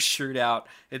long shootout.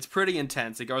 It's pretty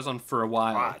intense. It goes on for a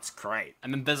while. Oh, it's great.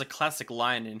 And then there's a classic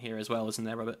line in here as well, isn't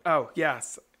there, Robert? Oh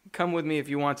yes, come with me if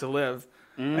you want to live.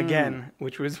 Again,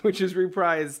 which is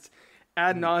reprised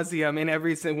ad nauseum in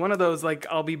every one of those, like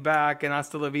I'll Be Back and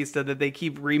Hasta La Vista, that they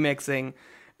keep remixing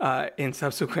in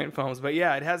subsequent films. But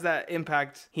yeah, it has that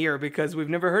impact here because we've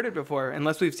never heard it before,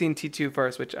 unless we've seen T2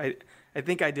 first, which I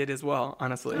think I did as well,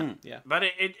 honestly. Yeah. But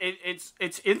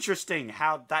it's interesting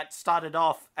how that started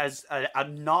off as a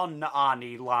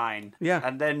non-Arnie line,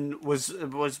 and then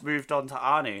was moved on to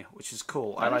Arnie, which is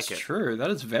cool. I like it. That's true. That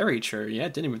is very true. Yeah,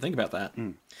 didn't even think about that.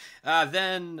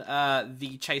 Then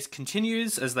the chase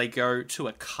continues as they go to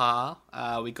a car.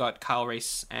 We got Kyle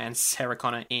Reese and Sarah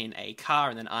Connor in a car,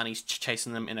 and then Arnie's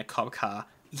chasing them in a cop car.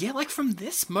 Yeah, like from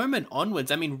this moment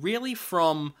onwards, I mean, really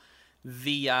from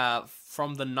the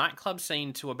nightclub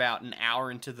scene to about an hour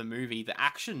into the movie, the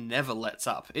action never lets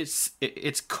up.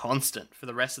 It's constant for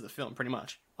the rest of the film, pretty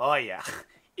much. Oh yeah.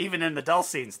 Even in the dull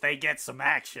scenes, they get some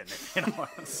action, if you know what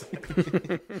I'm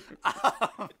saying.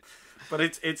 But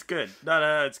it's good.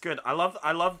 No, it's good. I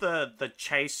love the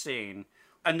chase scene,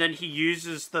 and then he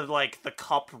uses the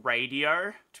cop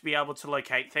radio to be able to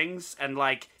locate things, and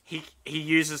like he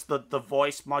uses the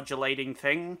voice modulating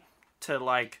thing to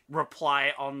like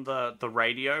reply on the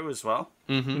radio as well.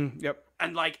 Yep.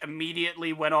 And like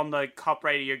immediately when on the cop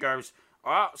radio goes,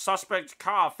 "Oh, suspect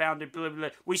car found in blah, blah, blah,"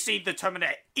 we see the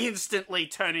Terminator instantly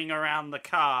turning around the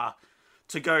car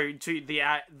to go to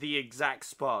the exact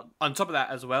spot. On top of that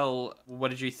as well, what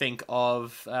did you think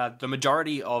of the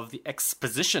majority of the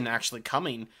exposition actually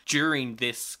coming during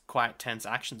this quite tense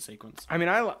action sequence? I mean,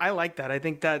 I like that. I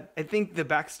think the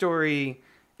backstory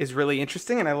is really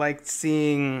interesting, and I liked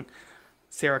seeing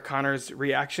Sarah Connor's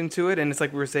reaction to it. And it's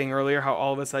like we were saying earlier, how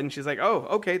all of a sudden she's like, "Oh,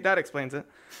 okay, that explains it."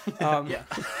 Yeah.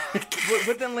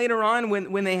 but then later on,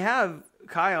 when they have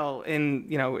Kyle in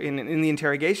the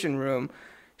interrogation room,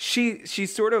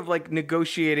 she's sort of like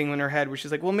negotiating in her head, where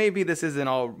she's like, well, maybe this isn't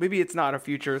all, maybe it's not a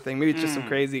future thing, maybe it's just some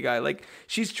crazy guy. Like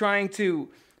she's trying to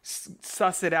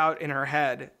suss it out in her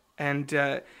head, and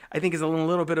I think is a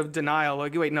little bit of denial.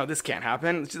 Like, wait, no, this can't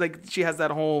happen. She's like, she has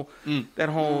that whole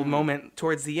moment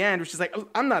towards the end where she's like,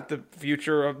 I'm not the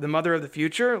mother of the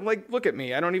future. Like, look at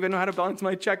me. I don't even know how to balance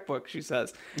my checkbook, she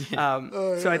says.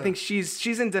 So I think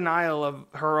she's in denial of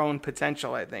her own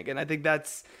potential, I think. And I think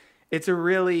it's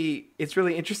really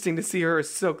interesting to see her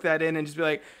soak that in and just be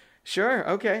like, sure,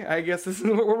 okay, I guess this is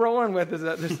what we're rolling with, is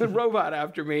that there's a robot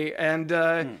after me, and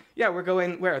yeah, we're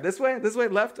going where? This way,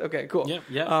 left? Okay, cool.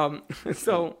 Yeah.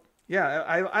 So yeah,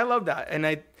 I love that,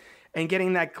 and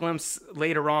getting that glimpse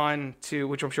later on to,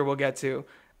 which I'm sure we'll get to,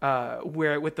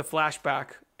 where with the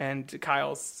flashback and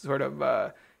Kyle's sort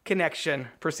of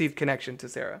perceived connection to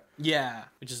Sarah. Yeah,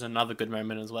 which is another good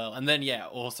moment as well. And then yeah,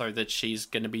 also that she's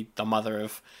going to be the mother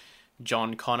of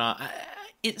John Connor.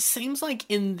 It seems like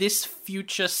in this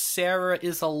future, Sarah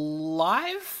is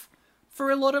alive for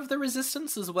a lot of the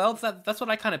resistance as well. That's what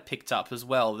I kind of picked up as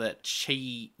well, that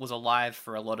she was alive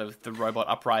for a lot of the robot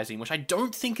uprising, which I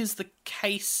don't think is the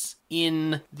case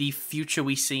in the future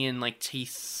we see in like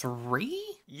T3.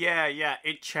 Yeah,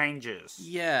 it changes.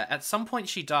 Yeah, at some point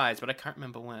she dies, but I can't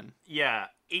remember when. Yeah,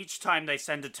 each time they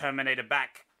send a Terminator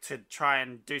back to try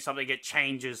and do something, it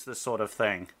changes the sort of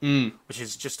thing, which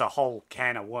is just a whole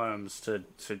can of worms to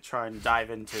try and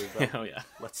dive into. But Oh yeah.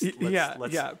 let's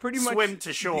pretty much swim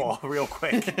to shore real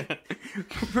quick.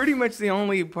 Pretty much the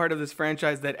only part of this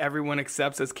franchise that everyone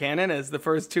accepts as canon is the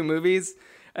first two movies.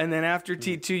 And then after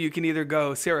T2, you can either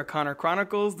go Sarah Connor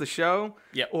Chronicles, the show,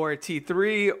 or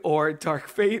T3, or Dark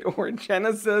Fate, or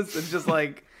Genesis. It's just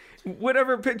like,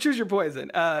 whatever, choose your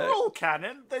poison. They're all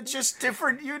canon. They're just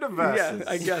different universes.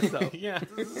 Yeah, I guess so. Yeah.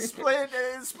 Split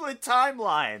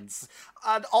timelines,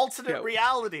 alternate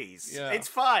realities. Yeah. It's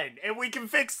fine, and we can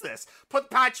fix this. Put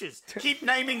patches. Keep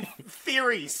naming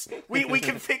theories. We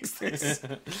can fix this.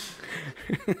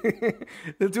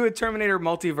 They'll do a Terminator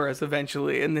multiverse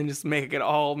eventually, and then just make it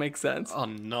all make sense. Oh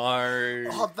no.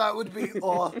 Oh, that would be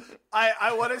awesome.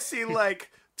 I want to see like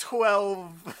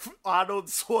 12 Arnold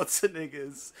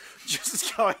Schwarzeneggers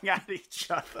just going at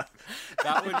each other.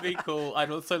 That would be cool.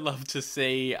 I'd also love to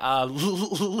see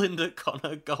Linda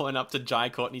Connor going up to Jai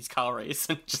Courtney's car race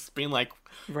and just being like,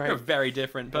 you're a very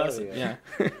different person. yeah.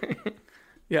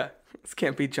 Yeah. This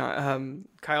can't be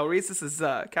Kyle Reese. This is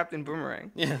Captain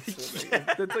Boomerang. Yeah.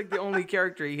 That's like the only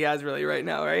character he has really right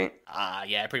now, right?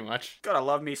 Yeah, pretty much. Gotta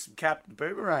love me some Captain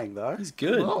Boomerang, though. He's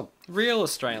good. Well, Real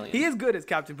Australian. He is good as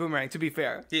Captain Boomerang, to be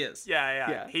fair. He is.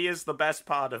 yeah. He is the best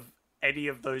part of any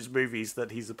of those movies that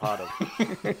he's a part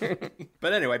of.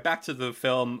 But anyway, back to the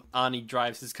film. Arnie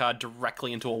drives his car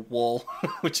directly into a wall,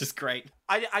 which is great.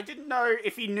 I didn't know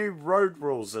if he knew road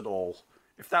rules at all.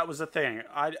 If that was a thing.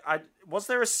 Was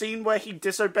there a scene where he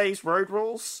disobeys road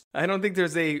rules? I don't think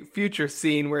there's a future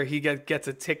scene where he gets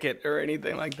a ticket or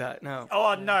anything like that. No.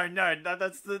 Oh, no,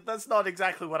 that's not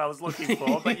exactly what I was looking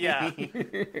for, but yeah.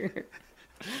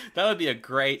 That would be a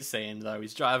great scene, though.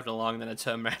 He's driving along, then a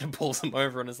Terminator pulls him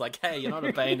over and is like, hey, you're not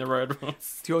obeying the road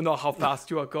rules. Do you know how fast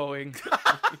you are going?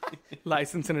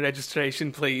 License and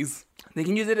registration, please. They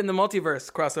can use it in the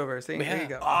multiverse crossover. See, there you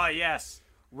go. Oh, yes.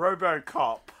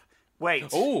 RoboCop.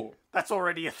 Wait. Ooh. That's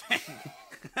already a thing.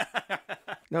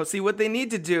 No, see, what they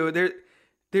need to do,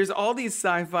 there's all these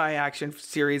sci-fi action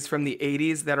series from the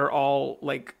 80s that are all,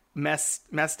 like,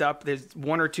 messed up. There's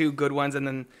one or two good ones, and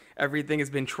then everything has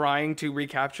been trying to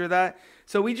recapture that.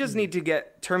 So we just need to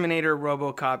get Terminator,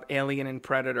 RoboCop, Alien, and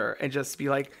Predator, and just be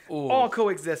like, all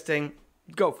coexisting.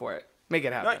 Go for it. Make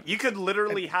it happen. No, you could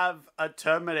literally have a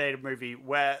Terminator movie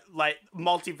where, like,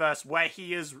 multiverse, where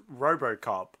he is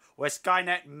RoboCop, where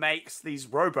Skynet makes these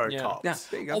RoboCops. Yeah,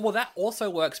 there you go. Oh, well, that also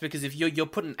works because if you're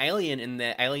putting Alien in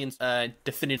there, Alien's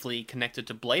definitively connected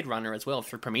to Blade Runner as well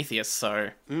through Prometheus,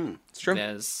 so It's true.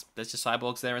 there's just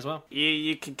cyborgs there as well.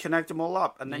 You can connect them all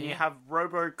up, and then you have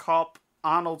RoboCop,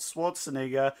 Arnold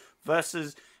Schwarzenegger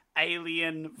versus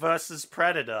Alien versus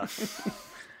Predator.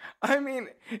 I mean,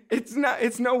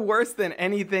 it's no worse than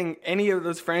anything any of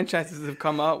those franchises have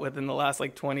come out with in the last,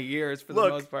 like, 20 years for the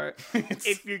most part.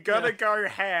 If you're gonna go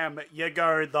ham, you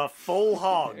go the full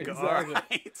hog. Exactly.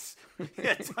 Alright?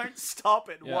 Yeah, don't stop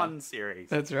at one series.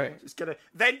 That's right. Just gonna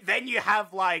then you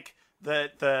have like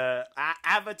the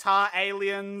Avatar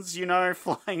aliens, you know,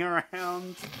 flying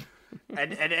around.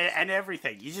 And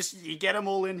everything. You get them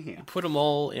all in here. Put them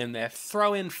all in there.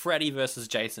 Throw in Freddy versus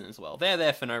Jason as well. They're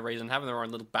there for no reason, having their own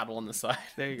little battle on the side.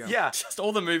 There you go. Yeah. Just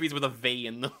all the movies with a V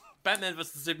in them. Batman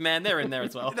versus Superman, they're in there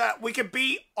as well. We could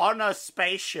be on a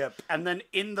spaceship, and then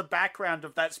in the background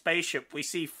of that spaceship, we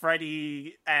see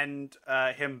Freddy and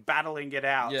him battling it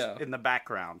out in the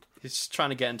background. He's just trying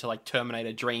to get into, like,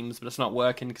 Terminator dreams, but it's not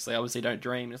working because they obviously don't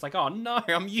dream. And it's like, oh no,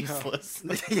 I'm useless.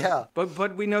 Yeah.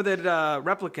 But we know that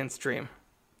replicants dream.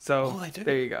 So they do.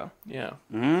 there you go. Yeah.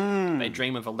 They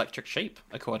dream of electric sheep,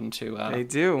 according to They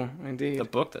do, indeed. the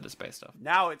book that is based off.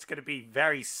 Now it's going to be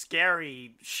very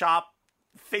scary,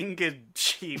 sharp-fingered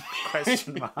sheep,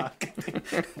 question mark.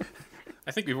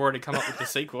 I think we've already come up with the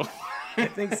sequel. I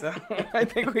think so. I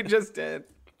think we just did.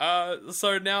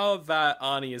 So now that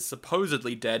Arnie is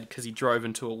supposedly dead because he drove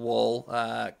into a wall,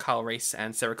 Kyle Reese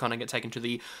and Sarah Connor get taken to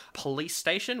the police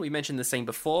station. We mentioned the scene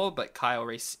before, but Kyle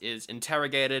Reese is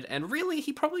interrogated, and really,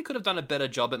 he probably could have done a better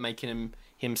job at making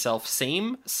himself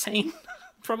seem sane,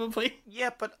 probably.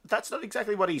 Yeah, but that's not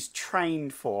exactly what he's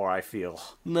trained for, I feel.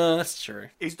 No, that's true.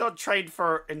 He's not trained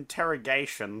for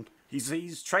interrogation.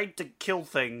 He's trained to kill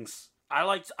things. I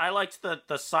liked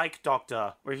the psych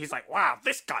doctor where he's like, wow,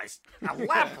 this guy's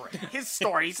elaborate. His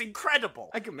story's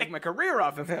incredible. I could make my career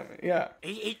off of him. Yeah.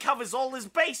 He covers all his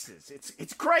bases.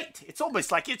 It's great. It's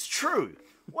almost like it's true.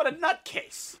 What a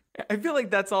nutcase. I feel like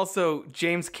that's also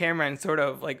James Cameron sort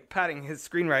of like patting his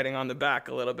screenwriting on the back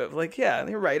a little bit. Like, yeah,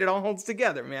 you're right. It all holds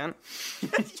together, man.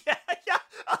 yeah.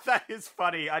 Oh, that is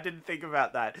funny. I didn't think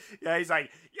about that. Yeah, he's like,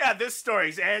 yeah, this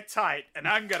story's airtight, and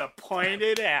I'm going to point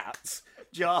it out.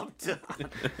 Job done.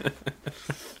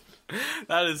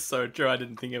 That is so true. I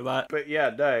didn't think of that. But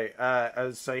yeah,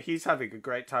 no. So he's having a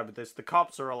great time with this. The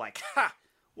cops are all like, ha!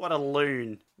 What a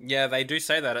loon. Yeah, they do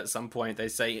say that at some point. They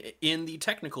say, in the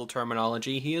technical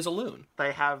terminology, he is a loon.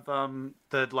 They have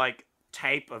the like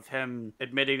tape of him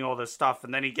admitting all this stuff,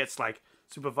 and then he gets like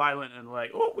super violent and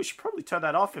like, oh, we should probably turn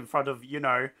that off in front of, you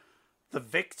know, the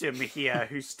victim here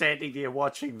who's standing here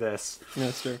watching this. Yeah,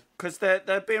 that's true. Because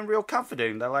they're being real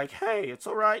comforting. They're like, hey, it's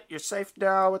all right. You're safe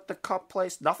now at the cop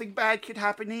place. Nothing bad could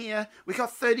happen here. We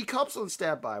got 30 cops on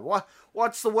standby.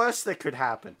 What's the worst that could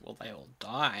happen? Well, they all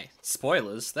die.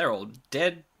 Spoilers, they're all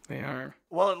dead. They are.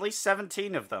 Well, at least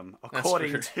 17 of them,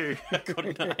 according to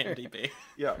IMDb.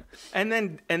 Yeah. And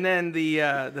then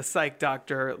the psych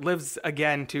doctor lives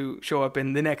again to show up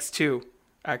in the next two,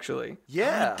 actually.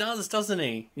 Yeah. He does, doesn't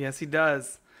he? Yes, he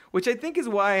does. Which I think is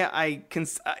why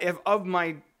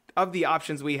of the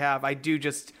options we have, I do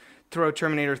just throw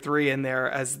Terminator 3 in there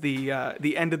as the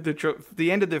end of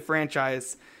the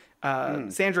franchise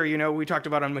Sandra, you know, we talked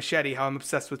about on Machete how I'm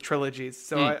obsessed with trilogies.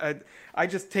 So I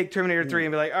just take Terminator 3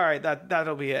 and be like, all right,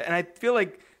 that'll be it. And I feel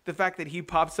like the fact that he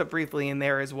pops up briefly in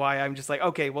there is why I'm just like,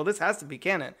 okay, well, this has to be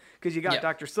canon. Because you got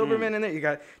Dr. Silverman in there, you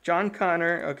got John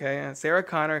Connor, okay, Sarah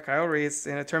Connor, Kyle Reese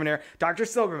in a Terminator, Dr.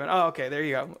 Silverman. Oh, okay, there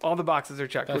you go. All the boxes are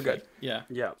checked. Perfect. We're good. Yeah.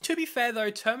 Yeah. To be fair, though,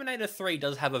 Terminator 3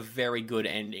 does have a very good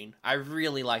ending. I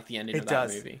really like the ending of that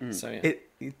movie. So, yeah.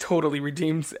 It totally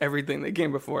redeems everything that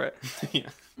came before it. Yeah.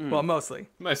 Well, mostly.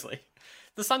 Mostly.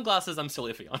 The sunglasses I'm still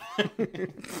iffy on.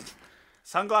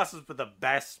 Sunglasses were the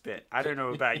best bit. I don't know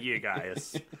about you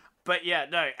guys. But yeah,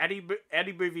 no,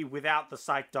 any movie without the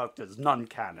psych doctors,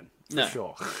 non-canon, for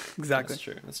sure. Exactly.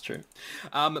 That's true.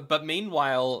 But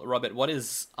meanwhile, Robert, what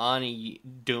is Arnie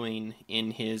doing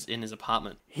in his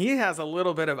apartment? He has a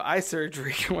little bit of eye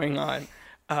surgery going on,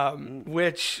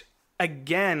 which,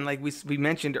 again, like we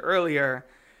mentioned earlier,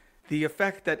 the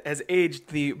effect that has aged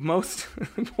the most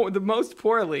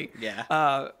poorly,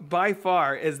 by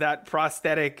far, is that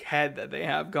prosthetic head that they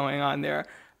have going on there.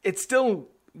 It's still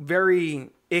very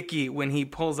icky when he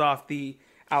pulls off the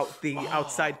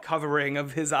outside covering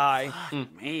of his eye.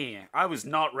 Man, I was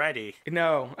not ready.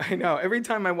 No, I know. Every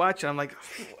time I watch it, I'm like,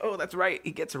 oh, that's right.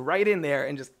 He gets right in there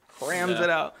and just crams it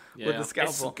out with the scalpel.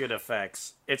 It's some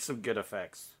good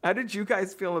effects. How did you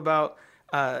guys feel about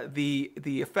the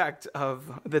effect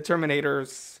of the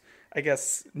Terminator's, I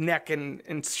guess, neck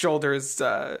and shoulders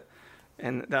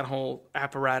and that whole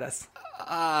apparatus?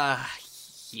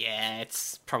 Yeah,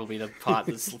 it's probably the part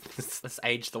that's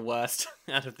aged the worst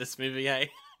out of this movie, eh?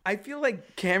 I feel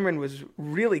like Cameron was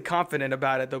really confident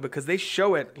about it, though, because they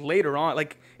show it later on.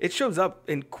 Like, it shows up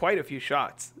in quite a few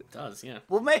shots. It does, yeah.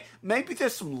 Well, maybe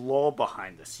there's some lore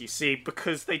behind this, you see,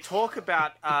 because they talk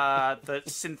about the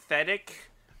synthetic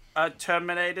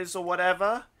Terminators or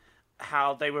whatever,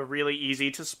 how they were really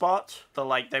easy to spot.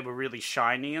 They were really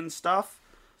shiny and stuff.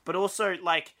 But also,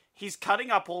 like, he's cutting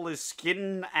up all his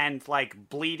skin and, like,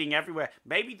 bleeding everywhere.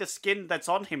 Maybe the skin that's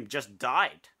on him just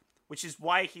died, which is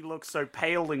why he looks so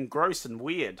pale and gross and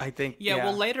weird. I think, Yeah,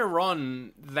 well, later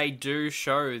on, they do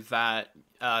show that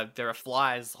there are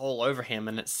flies all over him,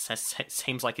 and it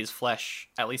seems like his flesh,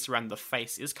 at least around the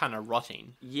face, is kind of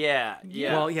rotting. Yeah.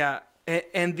 Well, yeah.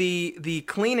 And the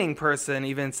cleaning person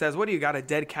even says, what do you got, a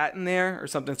dead cat in there or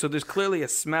something? So there's clearly a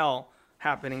smell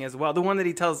happening as well. The one that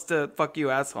he tells to fuck you,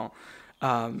 asshole.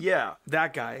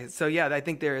 That guy. So yeah, I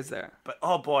think there is there. But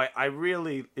oh boy, I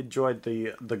really enjoyed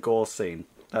the gore scene.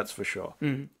 That's for sure.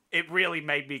 Mm-hmm. It really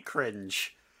made me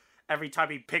cringe. Every time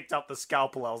he picked up the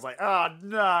scalpel, I was like, "Oh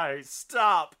no,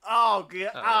 stop! Oh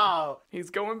god! Oh, he's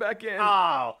going back in.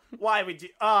 Oh, why would you?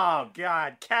 Oh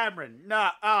god, Cameron, no!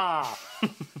 Oh,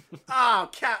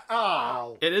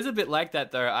 oh. It is a bit like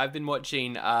that, though. I've been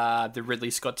watching the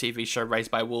Ridley Scott TV show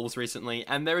Raised by Wolves recently,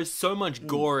 and there is so much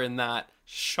gore in that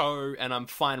show, and I'm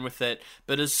fine with it.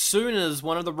 But as soon as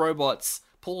one of the robots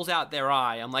pulls out their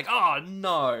eye, I'm like, oh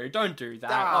no, don't do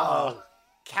that. Oh,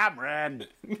 Cameron.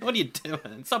 What are you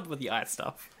doing? Stop with the eye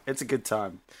stuff. It's a good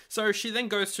time. So she then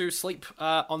goes to sleep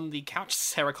on the couch,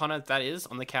 Sarah Connor, that is,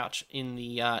 on the couch in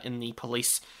the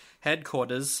police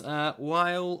headquarters,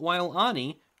 while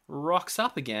Arnie rocks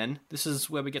up again. This is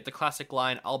where we get the classic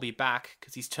line, "I'll be back,"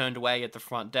 because he's turned away at the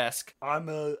front desk. I'm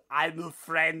a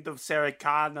friend of Sarah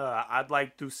Connor. I'd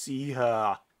like to see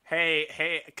her.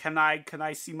 Hey, can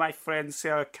I see my friend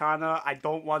Sarah Connor? I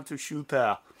don't want to shoot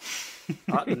her.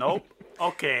 Nope.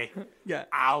 Okay. Yeah.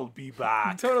 I'll be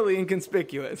back. Totally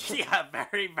inconspicuous. Yeah,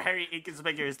 very, very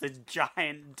inconspicuous. This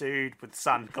giant dude with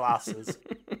sunglasses.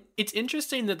 It's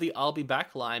interesting that the "I'll be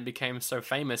back" line became so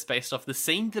famous based off the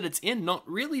scene that it's in, not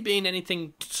really being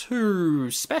anything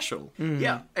too special. Mm-hmm.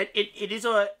 Yeah, it is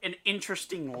an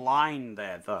interesting line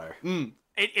there, though.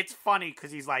 It's funny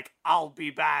because he's like, "I'll be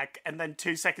back," and then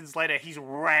 2 seconds later, he's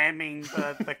ramming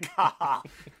the car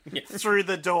through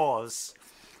the doors.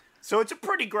 So it's a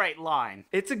pretty great line.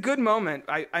 It's a good moment.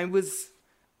 I was,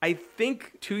 I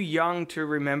think, too young to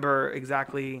remember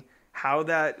exactly how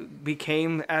that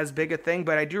became as big a thing,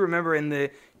 but I do remember in the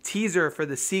teaser for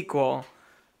the sequel,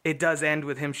 it does end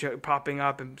with him popping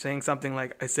up and saying something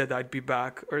like, "I said I'd be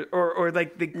back," or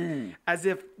like as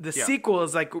if the sequel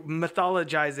is like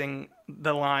mythologizing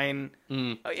the line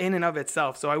in and of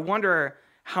itself. So I wonder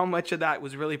how much of that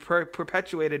was really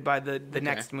perpetuated by the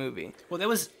next movie. Well, there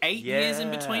was 8 years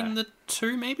in between the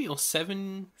two, maybe, or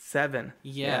 7? 7.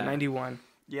 Yeah. 91.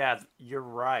 Yeah, you're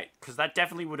right. Because that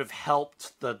definitely would have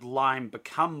helped the line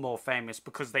become more famous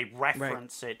because they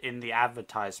reference it in the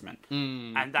advertisement.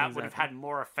 And that would have had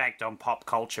more effect on pop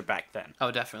culture back then.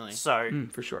 Oh, definitely. So,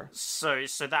 For sure. So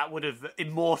that would have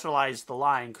immortalized the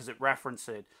line because it referenced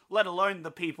it, let alone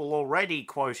the people already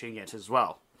quoting it as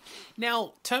well.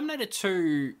 Now, Terminator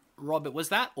 2, Robert, was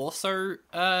that also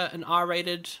an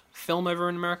R-rated film over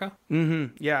in America?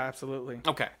 Yeah, absolutely.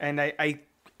 Okay. And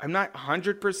I'm not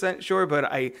 100% sure, but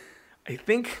I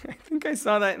think I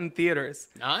saw that in theaters.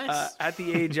 Nice. At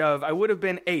the age of, I would have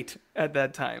been 8 at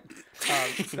that time.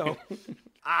 So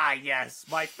Ah, yes,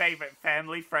 my favorite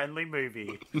family-friendly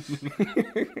movie.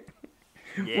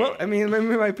 Yeah. well, I mean,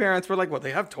 my parents were like, "Well,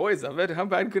 they have toys of it. How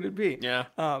bad could it be?" Yeah.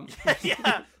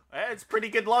 Yeah, it's pretty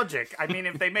good logic. I mean,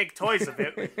 if they make toys of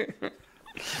it.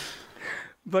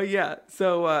 But yeah,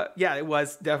 so yeah, it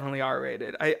was definitely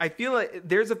R-rated. I feel like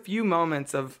there's a few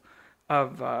moments of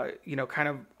kind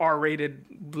of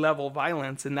R-rated level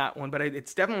violence in that one, but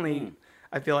it's definitely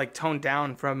I feel like toned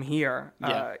down from here.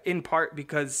 Yeah. In part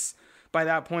because by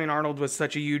that point Arnold was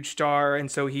such a huge star, and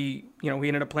so he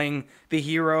ended up playing the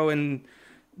hero, and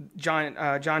John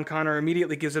Connor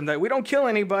immediately gives him that we don't kill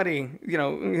anybody,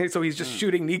 so he's just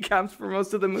shooting kneecaps for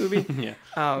most of the movie. Yeah.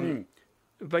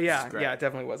 But yeah, it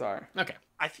definitely was R. Okay.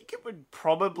 I think it would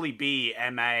probably be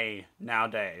MA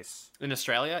nowadays. In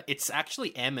Australia, it's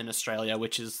actually M in Australia,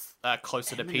 which is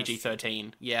closer to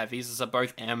PG-13. Yeah, visas are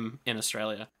both M in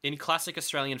Australia. In classic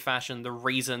Australian fashion, the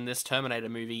reason this Terminator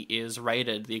movie is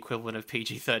rated the equivalent of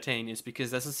PG-13 is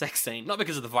because there's a sex scene, not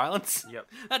because of the violence. Yep.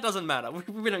 That doesn't matter.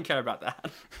 We don't care about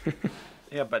that.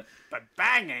 Yeah, but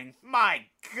banging? My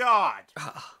God!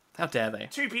 How dare they?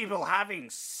 Two people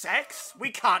having sex? We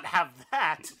can't have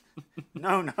that.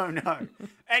 No.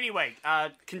 Anyway,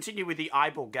 continue with the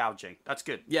eyeball gouging. That's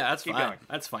good. Yeah, that's Keep fine. going.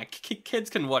 That's fine. Kids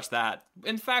can watch that.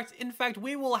 In fact,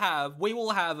 we will have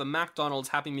a McDonald's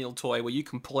Happy Meal toy where you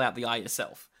can pull out the eye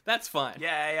yourself. That's fine.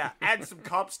 Yeah. Add some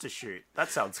cops to shoot. That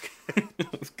sounds good.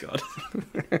 Oh, God.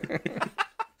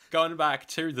 Going back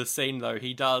to the scene, though,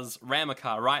 he does ram a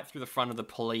car right through the front of the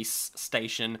police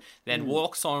station, then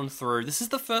walks on through. This is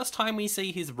the first time we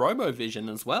see his robo-vision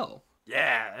as well.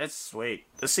 Yeah, that's sweet.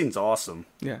 This scene's awesome.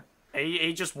 Yeah.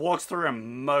 He just walks through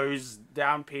and mows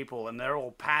down people, and they're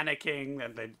all panicking,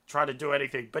 and they try to do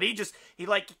anything. But he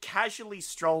like casually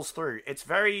strolls through. It's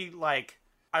very like,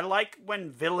 I like when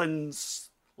villains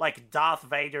like Darth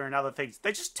Vader and other things,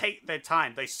 they just take their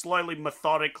time. They slowly,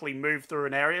 methodically move through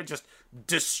an area, just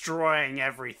destroying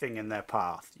everything in their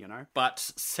path, But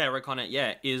Sarah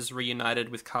Connor, is reunited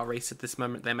with Kyle Reese at this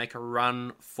moment. They make a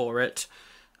run for it.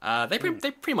 They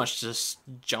pretty much just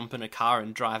jump in a car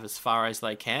and drive as far as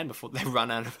they can before they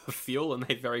run out of fuel, and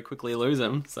they very quickly lose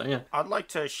him. So yeah. I'd like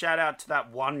to shout out to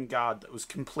that one guard that was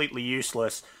completely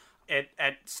useless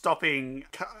at stopping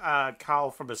Carl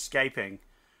from escaping.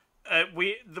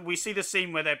 We see the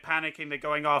scene where they're panicking, they're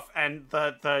going off, and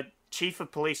the chief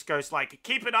of police goes like,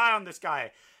 keep an eye on this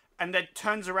guy, and then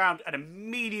turns around and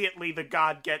immediately the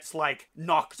guard gets like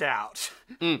knocked out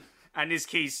and his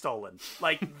keys stolen.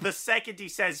 Like the second he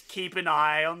says keep an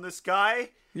eye on this guy,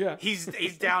 Yeah. he's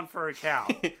down for a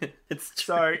count. It's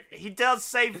true. So he does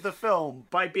save the film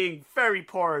by being very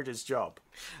poor at his job.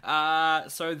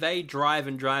 So they drive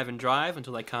and drive and drive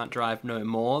until they can't drive no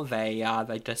more. They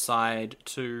decide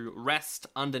to rest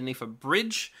underneath a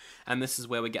bridge, and this is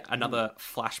where we get another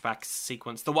flashback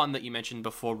sequence, the one that you mentioned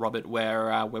before, Robert,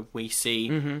 where we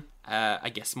see, I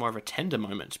guess, more of a tender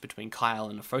moment between Kyle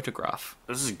and a photograph.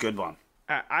 This is a good one.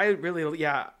 I really,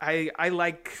 I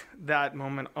like that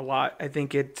moment a lot. I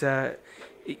think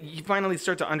you finally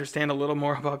start to understand a little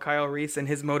more about Kyle Reese and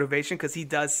his motivation, because he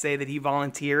does say that he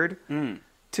volunteered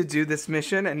to do this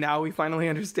mission, and now we finally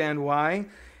understand why.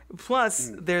 Plus,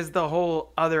 there's the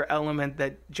whole other element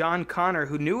that John Connor,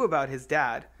 who knew about his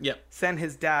dad, sent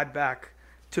his dad back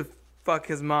to fuck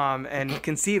his mom and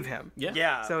conceive him.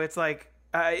 Yeah. So it's like,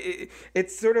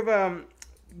 it's sort of...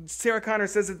 Sarah Connor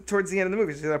says it towards the end of the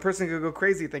movie. She says, a person could go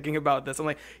crazy thinking about this. I'm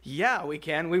like, yeah, we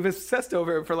can. We've obsessed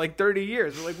over it for like 30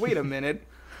 years. We're like, wait a minute.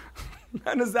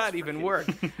 How does that even work?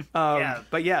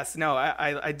 But yes, no,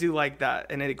 I do like that.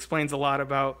 And it explains a lot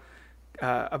about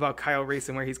Kyle Reese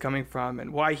and where he's coming from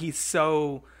and why he's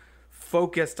so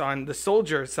focused on the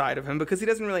soldier side of him, because he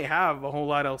doesn't really have a whole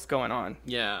lot else going on.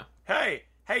 Yeah.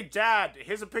 Hey, Dad,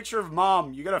 here's a picture of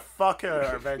Mom. You gotta fuck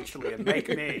her eventually and make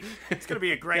me. It's gonna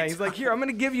be a great Yeah, he's like, here, I'm going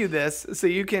to give you this so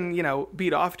you can,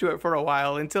 beat off to it for a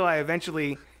while until I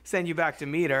eventually send you back to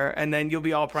meet her, and then you'll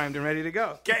be all primed and ready to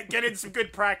go. Get in some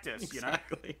good practice,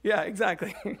 Exactly. Yeah,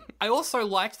 exactly. I also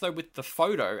liked, though, with the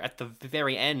photo at the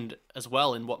very end as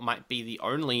well, in what might be the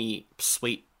only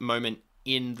sweet moment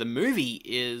in the movie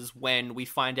is when we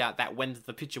find out that when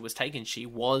the picture was taken, she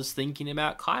was thinking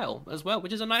about Kyle as well,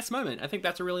 which is a nice moment. I think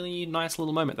that's a really nice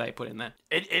little moment they put in there.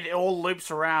 It all loops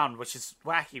around, which is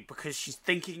wacky, because she's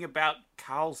thinking about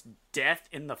Carl's death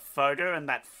in the photo, and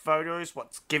that photo is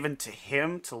what's given to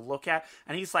him to look at.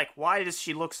 And he's like, why does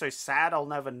she look so sad? I'll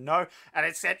never know. And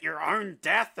it's at your own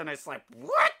death, and it's like,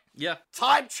 what? Yeah.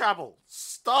 Time travel.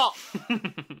 Stop.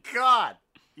 God,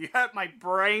 you hurt my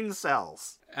brain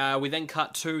cells. We then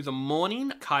cut to the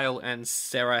morning. Kyle and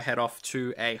Sarah head off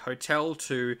to a hotel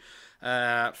to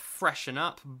freshen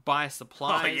up, buy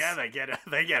supplies. Oh yeah,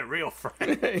 they get real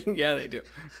fresh. Yeah, they do.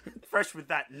 Fresh with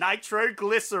that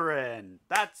nitroglycerin.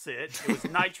 That's it. It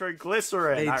was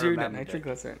nitroglycerin. They I do remembered it.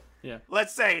 nitroglycerin. Yeah.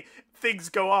 Let's say things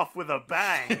go off with a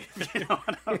bang. You know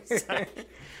what I'm saying?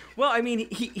 Well, I mean,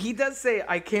 he does say,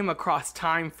 I came across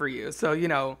time for you.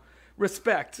 So,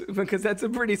 respect, because that's a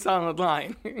pretty solid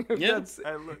line. Yeah.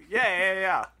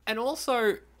 Yeah. And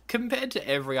also, compared to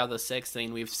every other sex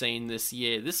scene we've seen this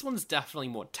year, this one's definitely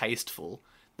more tasteful.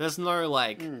 There's no,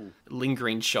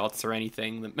 lingering shots or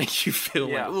anything that make you feel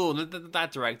Yeah. like, oh,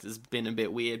 that director's been a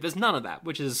bit weird. There's none of that,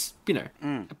 which is,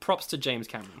 props to James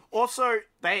Cameron. Also,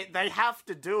 they have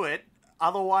to do it,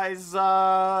 otherwise,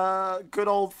 good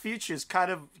old future's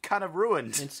kind of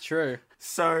ruined. It's true.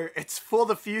 So it's for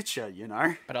the future,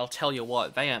 But I'll tell you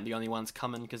what, they aren't the only ones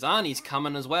coming, because Arnie's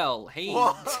coming as well.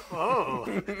 Oh,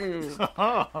 that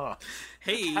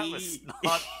was He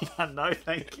not. No,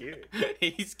 thank you.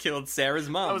 he's killed Sarah's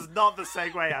mum. That was not the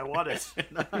segue I wanted.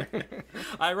 No.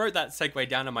 I wrote that segue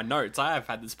down in my notes. I have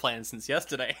had this plan since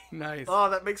yesterday. Nice. Oh,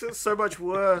 that makes it so much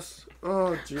worse.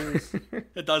 Oh, jeez.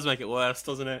 It does make it worse,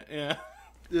 doesn't it? Yeah.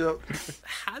 Yep.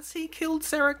 Has he killed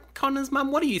Sarah Connor's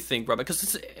mum? What do you think, Robert?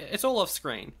 Because it's all off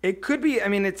screen. It could be, I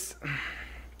mean, it's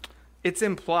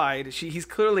implied. He's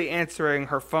clearly answering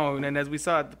her phone, and as we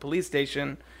saw at the police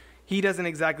station, he doesn't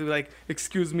exactly be like,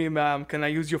 excuse me, ma'am, can I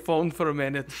use your phone for a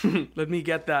minute? Let me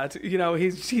get that.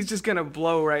 He's just gonna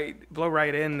blow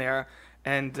right in there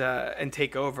and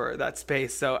take over that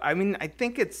space. So, I mean, I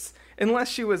think it's, unless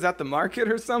she was at the market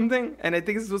or something, and I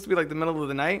think it's supposed to be like the middle of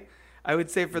the night, I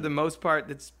would say for the most part,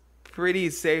 it's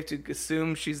pretty safe to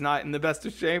assume she's not in the best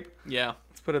of shape. Yeah.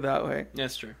 Let's put it that way.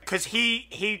 That's true. Because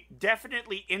he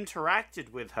definitely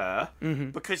interacted with her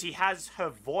because he has her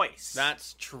voice.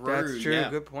 That's true. That's true. Yeah.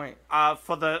 Good point.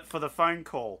 For the phone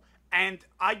call. And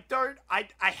I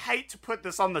hate to put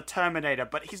this on the Terminator,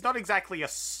 but he's not exactly a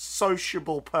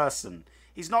sociable person.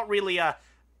 He's not really a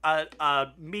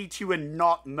meet you and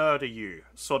not murder you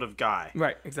sort of guy.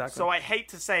 Right, exactly. So I hate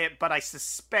to say it, but I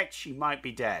suspect she might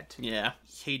be dead. Yeah.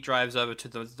 He drives over to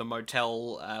the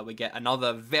motel. We get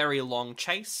another very long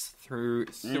chase through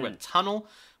a tunnel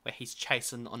where he's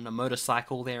chasing on a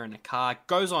motorcycle there in a car.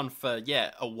 Goes on for,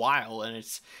 a while, and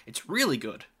it's really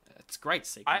good. It's a great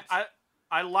sequence.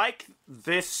 I like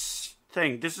this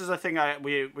thing. This is a thing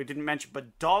we didn't mention,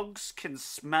 but dogs can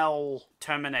smell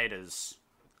Terminators.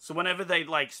 So whenever they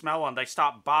smell one, they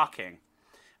start barking.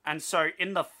 And so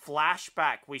in the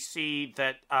flashback, we see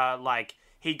that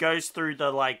he goes through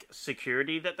the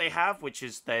security that they have, which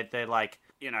is they're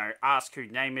ask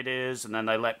whose name it is, and then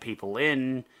they let people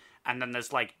in, and then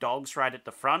there's dogs right at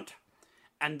the front.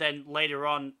 And then later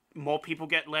on, more people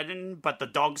get let in, but the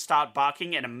dogs start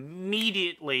barking, and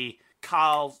immediately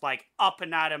Carl's up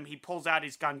and at him. He pulls out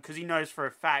his gun because he knows for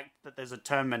a fact that there's a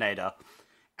Terminator.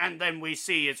 And then we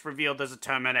see it's revealed there's a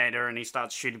Terminator, and he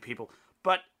starts shooting people.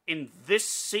 But in this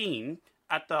scene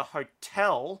at the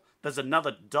hotel, there's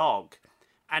another dog,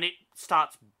 and it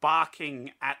starts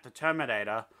barking at the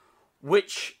Terminator,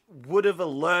 which would have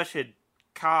alerted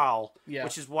Carl,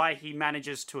 which is why he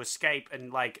manages to escape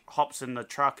and hops in the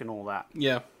truck and all that.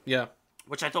 Yeah.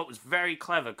 Which I thought was very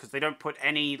clever, because they don't put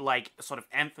any sort of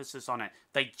emphasis on it.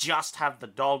 They just have the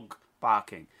dog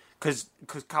barking. Because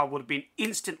Carl would have been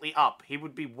instantly up. He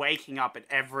would be waking up at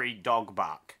every dog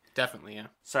bark. Definitely, yeah.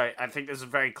 So I think this is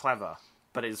very clever,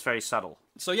 but it's very subtle.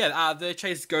 So the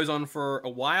chase goes on for a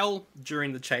while.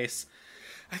 During the chase,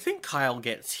 I think Kyle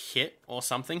gets hit or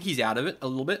something. He's out of it a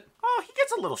little bit. Oh, he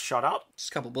gets a little shot up.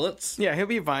 Just a couple bullets. Yeah, he'll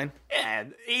be fine. Yeah,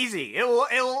 easy.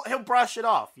 He'll brush it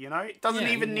off, It doesn't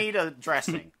even need a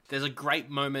dressing. There's a great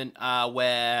moment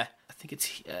where I think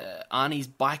it's Arnie's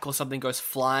bike or something goes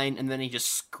flying, and then he just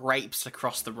scrapes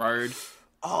across the road.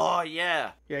 Oh,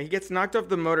 yeah. Yeah, he gets knocked off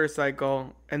the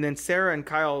motorcycle, and then Sarah and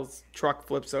Kyle's truck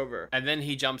flips over. And then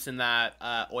he jumps in that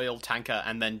oil tanker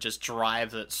and then just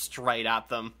drives it straight at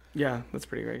them. Yeah, that's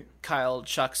pretty great. Kyle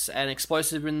chucks an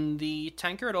explosive in the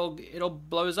tanker. It all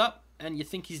blows up, and you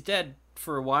think he's dead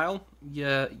for a while.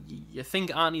 You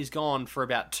think Arnie's gone for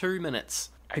about 2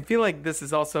 minutes. I feel like this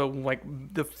is also like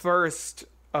the first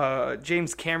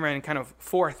James Cameron kind of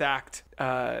fourth act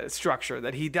structure,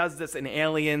 that he does this in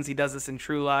Aliens, he does this in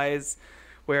True Lies,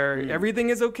 where everything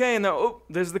is okay, and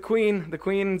there's the queen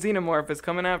xenomorph is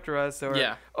coming after us,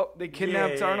 or they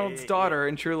kidnapped Arnold's daughter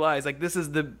in True Lies. Like this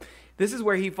is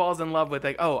where he falls in love with,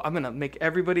 like, I'm gonna make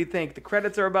everybody think the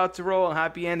credits are about to roll,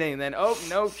 happy ending, and then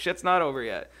no, shit's not over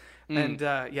yet. And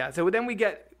so then we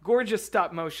get gorgeous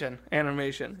stop motion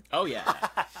animation. Oh yeah.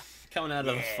 Coming out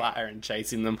of the fire and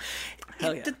chasing them.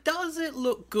 Hell yeah. Does it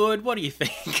look good? What do you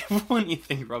think? What do you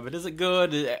think, Robert? Is it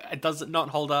good? Does it not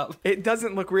hold up? It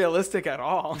doesn't look realistic at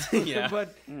all. Yeah.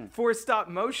 But for stop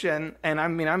motion, and I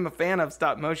mean, I'm a fan of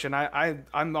stop motion.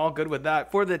 I'm all good with that.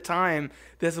 For the time,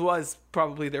 this was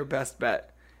probably their best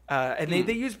bet. And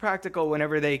they use practical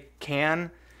whenever they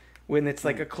can, when it's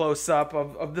like a close up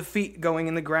of the feet going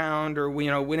in the ground, or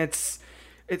when it's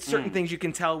certain things you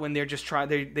can tell when they're just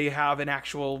they have an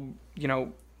actual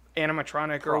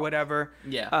animatronic or whatever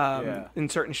in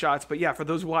certain shots. But yeah, for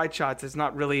those wide shots, there's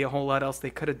not really a whole lot else they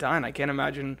could have done. I can't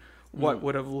imagine what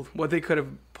they could have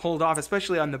pulled off,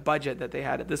 especially on the budget that they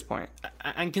had at this point.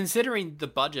 And considering the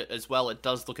budget as well, it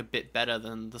does look a bit better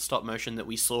than the stop motion that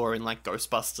we saw in like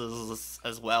Ghostbusters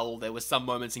as well. There were some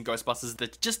moments in Ghostbusters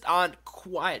that just aren't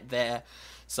quite there.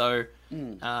 So,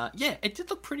 it did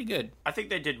look pretty good. I think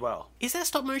they did well. Is there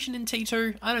stop motion in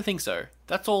T2? I don't think so.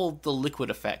 That's all the liquid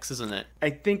effects, isn't it?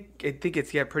 I think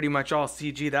it's pretty much all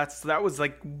CG. That was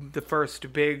like the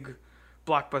first big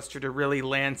blockbuster to really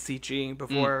land CG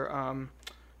before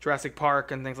Jurassic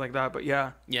Park and things like that. But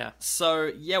yeah. Yeah.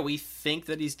 So, we think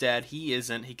that he's dead. He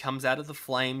isn't. He comes out of the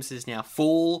flames. He's now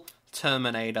full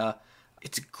Terminator.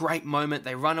 It's a great moment.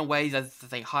 They run away.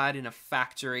 They hide in a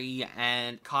factory.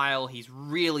 And Kyle, he's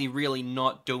really, really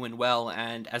not doing well.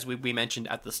 And as we mentioned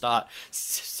at the start,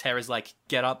 Sarah's like,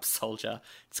 "Get up, soldier."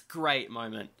 It's a great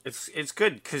moment. It's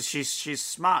good because she's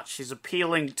smart. She's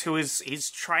appealing to his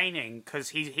training, because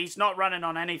he's not running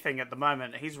on anything at the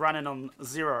moment. He's running on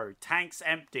zero. Tank's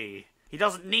empty. He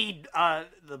doesn't need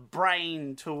the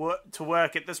brain to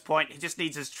work at this point. He just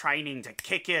needs his training to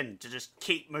kick in, to just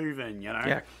keep moving,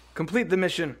 Yeah, complete the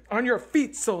mission. On your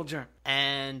feet, soldier.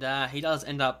 And he does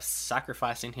end up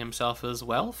sacrificing himself as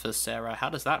well for Sarah. How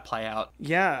does that play out?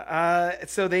 Yeah,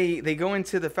 so they go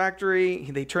into the factory.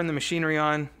 They turn the machinery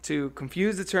on to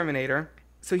confuse the Terminator.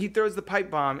 So he throws the pipe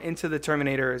bomb into the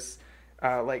Terminator's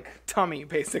tummy,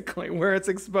 basically, where it's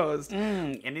exposed.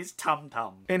 In his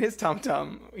tum-tum.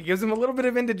 He gives him a little bit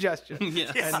of indigestion.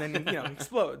 Yes. And then,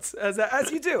 explodes.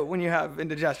 As you do when you have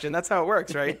indigestion. That's how it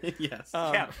works, right? Yes.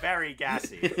 Very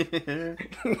gassy.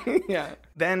 Yeah.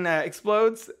 Then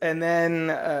explodes, and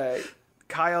then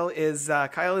Kyle is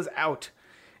out.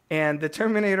 And the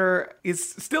Terminator is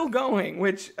still going,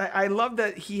 which I love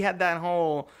that he had that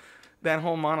whole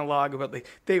monologue about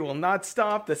they will not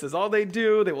stop. This is all they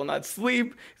do. They will not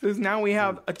sleep. So now we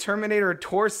have a Terminator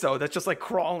torso that's just like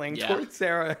crawling towards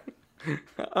Sarah.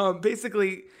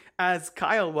 Basically, as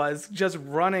Kyle was just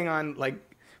running on like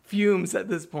fumes at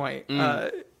this point.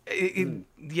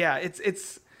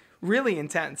 It's really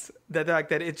intense. The fact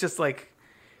that it's just like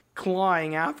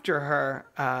clawing after her.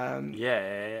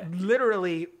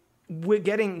 Literally. We're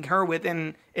getting her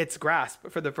within its grasp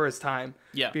for the first time.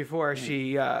 Before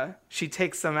she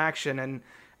takes some action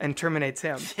and terminates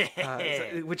him,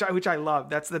 which I love.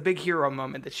 That's the big hero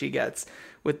moment that she gets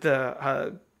with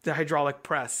the hydraulic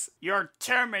press. You're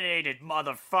terminated,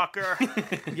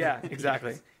 motherfucker. Yeah,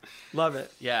 exactly. Love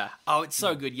it. Yeah. Oh, it's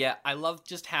so good. Yeah, I love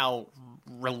just how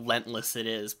relentless it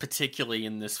is, particularly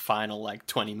in this final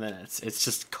 20 minutes. It's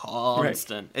just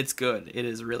constant. Right. It's good. It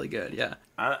is really good. Yeah.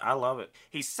 I love it.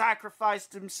 He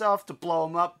sacrificed himself to blow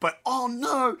him up, but oh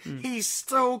no, he's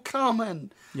still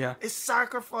coming. Yeah. His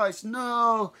sacrifice,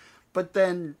 no. But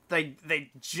then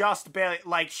they just barely,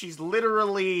 she's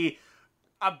literally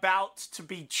about to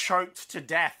be choked to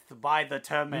death by the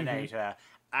Terminator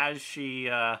as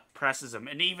she presses him.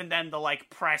 And even then the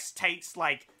press takes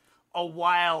a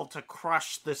while to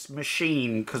crush this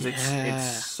machine because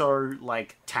it's so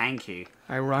tanky.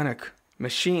 Ironic.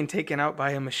 Machine taken out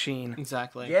by a machine.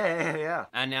 Exactly. Yeah.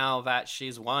 And now that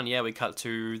she's won, we cut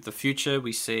to the future.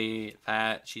 We see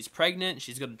that she's pregnant.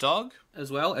 She's got a dog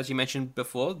as well, as you mentioned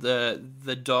before. The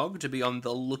dog to be on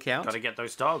the lookout. Got to get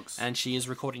those dogs. And she is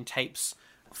recording tapes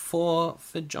for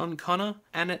John Connor,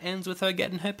 and it ends with her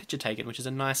getting her picture taken, which is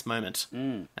a nice moment.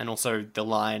 And also the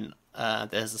line,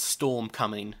 there's a storm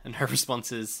coming, and her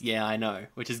response is, "Yeah, I know,"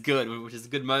 which is good, which is a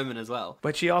good moment as well.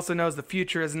 But she also knows the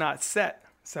future is not set,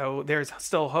 so there's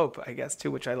still hope, I guess,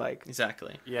 too, which I like.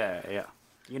 Exactly. Yeah.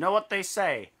 You know what they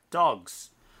say?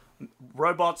 Dogs,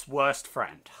 robots' worst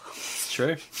friend. It's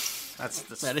true.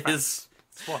 That is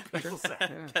what people say.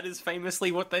 that is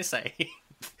famously what they say.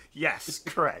 Yes,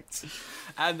 correct.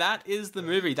 And that is the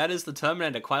movie. That is The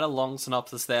Terminator. Quite a long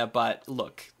synopsis there, but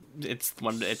look, it's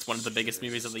one of the biggest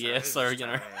movies of the year. So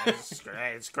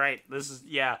It's great. This is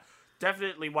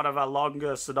definitely one of our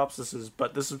longer synopsises,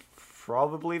 but this is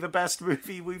probably the best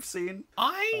movie we've seen.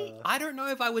 I don't know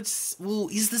if I would. Well,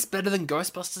 is this better than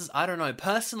Ghostbusters? I don't know.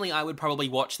 Personally, I would probably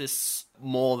watch this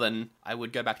more than I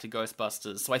would go back to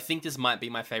Ghostbusters. So I think this might be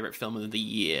my favorite film of the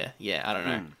year. Yeah, I don't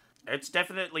know. It's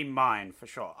definitely mine for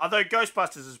sure. Although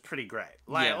Ghostbusters is pretty great.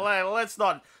 Let's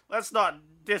not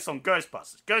diss on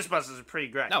Ghostbusters. Ghostbusters is pretty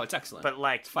great. No, it's excellent. But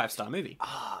like, 5-star movie.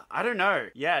 I don't know.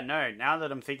 Yeah, no. Now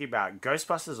that I'm thinking about it,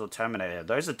 Ghostbusters or Terminator,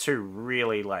 those are two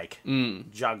really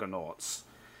juggernauts.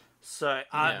 So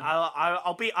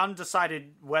I'll be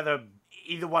undecided whether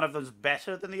either one of them's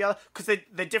better than the other, because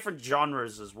they're different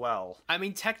genres as well. I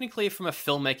mean, technically, from a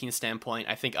filmmaking standpoint,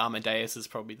 I think Amadeus is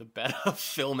probably the better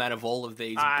film out of all of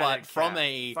these. But from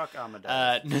a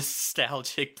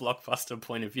nostalgic blockbuster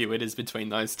point of view, it is between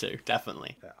those two,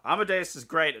 definitely. Yeah. Amadeus is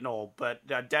great and all, but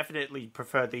I definitely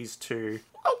prefer these two.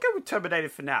 I'll go with Terminator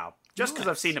for now, just because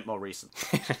I've seen it more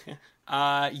recently.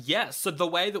 So the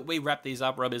way that we wrap these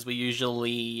up, Rob, is we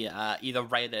usually either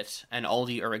rate it an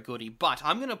oldie or a goodie. But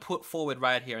I'm going to put forward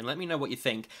right here and let me know what you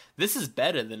think. This is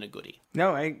better than a goodie.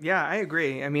 No, I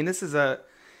agree. I mean, this is a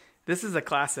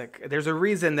classic. There's a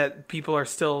reason that people are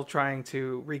still trying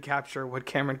to recapture what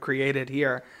Cameron created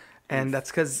here, and that's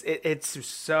because it's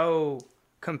so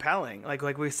compelling.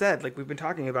 Like we said, like we've been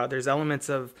talking about, there's elements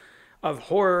of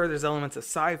horror, there's elements of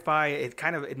sci-fi.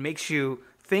 It makes you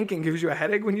think and gives you a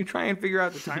headache when you try and figure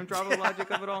out the time travel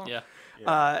logic of it all.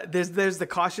 Yeah. There's the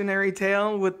cautionary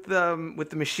tale with the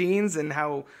machines and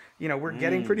how we're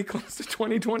getting pretty close to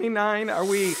 2029. Are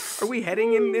we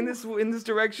heading in this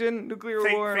direction? Nuclear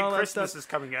war and all that Christmas stuff. is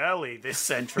coming early this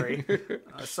century.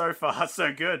 So far,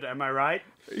 so good. Am I right?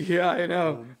 Yeah, I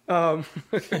know.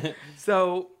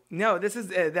 So no, this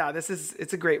is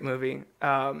it's a great movie.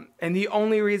 And the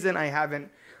only reason I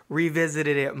haven't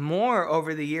revisited it more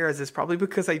over the years is probably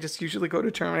because I just usually go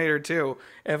to Terminator 2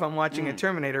 if I'm watching a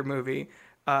Terminator movie.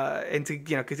 And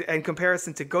in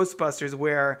comparison to Ghostbusters,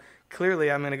 where clearly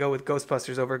I'm going to go with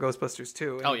Ghostbusters over Ghostbusters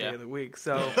 2 any day of the week.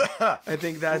 So I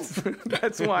think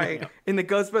that's why in the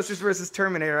Ghostbusters versus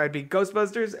Terminator, I'd be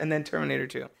Ghostbusters and then Terminator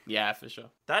 2. Yeah, for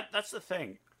sure. That's the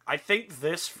thing. I think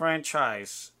this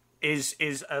franchise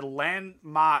is a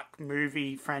landmark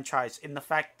movie franchise in the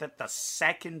fact that the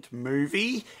second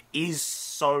movie is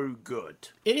so good.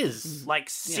 It is. Like,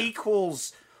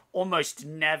 sequels almost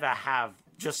never have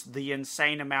just the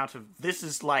insane amount of, this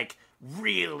is, like,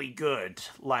 really good.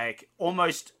 Like,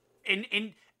 almost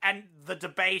and the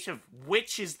debate of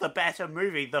which is the better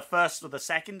movie, the first or the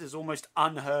second, is almost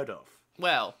unheard of.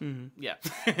 Well, yeah.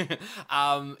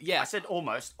 I said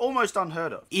almost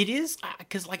unheard of. It is,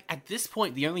 because, like, at this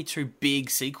point, the only two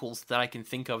big sequels that I can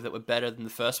think of that were better than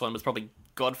the first one was probably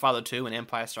Godfather 2 and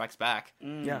Empire Strikes Back.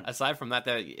 Yeah. Aside from that,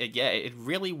 it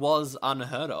really was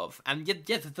unheard of. And yet,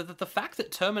 the fact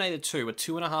that Terminator 2, a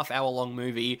 2.5-hour-long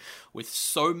movie with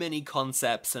so many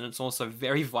concepts, and it's also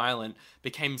very violent,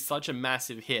 became such a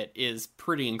massive hit is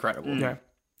pretty incredible. Yeah.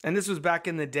 And this was back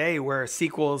in the day where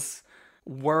sequels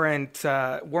weren't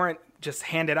just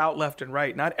handed out left and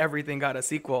right. Not everything got a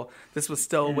sequel. This was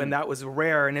still when that was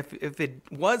rare, and if it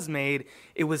was made,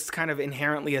 it was kind of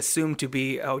inherently assumed to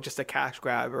be just a cash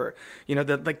grab, or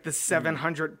the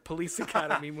 700 Police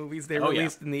Academy movies they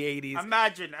released in the 80s.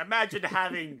 Imagine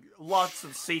having lots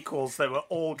of sequels that were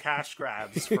all cash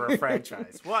grabs for a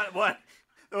franchise. What?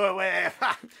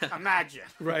 Imagine.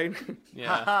 Right?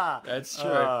 Yeah, that's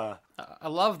true. I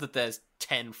love that there's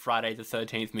 10 Friday the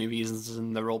 13th movies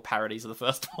and they're all parodies of the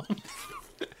first one.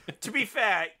 To be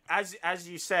fair, as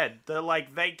you said,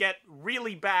 they get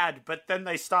really bad, but then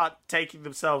they start taking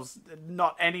themselves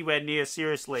not anywhere near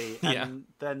seriously, and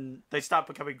then they start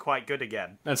becoming quite good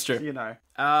again. That's true.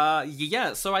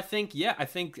 So I think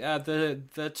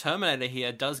the Terminator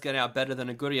here does get our Better Than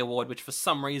a Goodie award, which for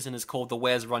some reason is called the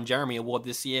Where's Ron Jeremy award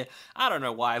this year. I don't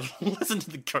know why. Listen to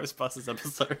the Ghostbusters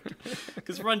episode,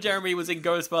 because Ron Jeremy was in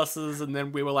Ghostbusters, and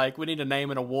then we were like, we need to name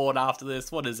an award after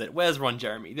this. What is it? Where's Ron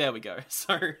Jeremy? There we go.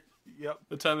 So. Yep.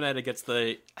 The Terminator gets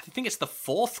I think it's the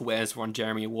 4th Where's Ron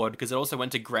Jeremy award, because it also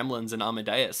went to Gremlins and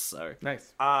Amadeus, so.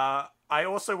 Nice. I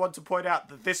also want to point out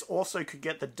that this also could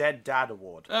get the Dead Dad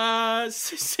award.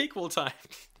 Sequel time.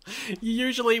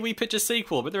 Usually we pitch a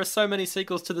sequel, but there are so many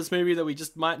sequels to this movie that we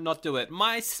just might not do it.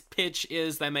 My pitch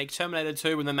is they make Terminator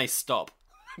 2 and then they stop.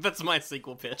 That's my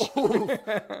sequel pitch.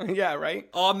 Yeah, right?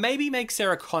 Or maybe make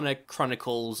Sarah Connor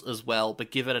Chronicles as well,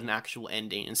 but give it an actual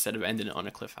ending instead of ending it on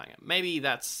a cliffhanger. Maybe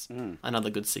that's another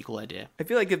good sequel idea. I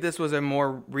feel like if this was a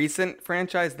more recent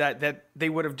franchise, that they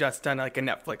would have just done like a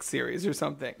Netflix series or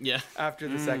something. Yeah. After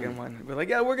the second one, we're like,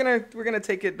 yeah, we're gonna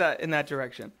take it in that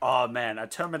direction. Oh man, a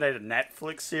Terminator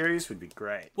Netflix series would be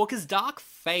great. Well, because Dark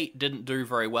Fate didn't do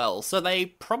very well, so they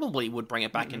probably would bring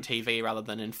it back in TV rather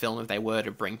than in film if they were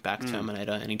to bring back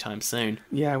Terminator anytime soon.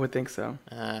 Yeah, I would think so.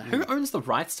 Who owns the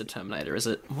rights to Terminator? Is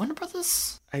it Warner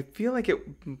Brothers? I feel like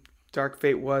Dark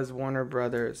Fate was Warner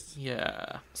Brothers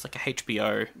Yeah, it's like a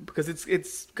HBO. because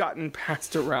it's gotten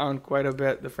passed around quite a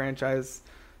bit. The franchise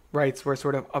rights were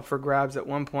sort of up for grabs at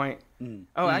one point.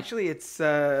 Oh, actually, it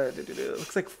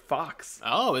looks like Fox.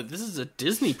 Oh, this is a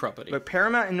Disney property. But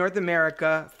Paramount in North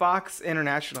America, Fox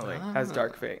internationally has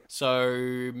Dark Fate.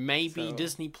 So maybe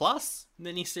Disney Plus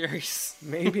miniseries.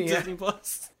 Maybe, yeah. Disney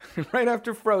Plus. Right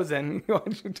after Frozen, you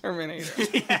watch Terminator.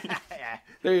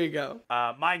 There you go.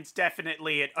 Mine's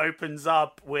definitely, it opens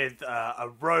up with a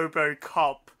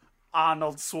RoboCop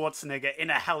Arnold Schwarzenegger in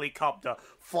a helicopter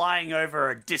flying over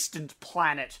a distant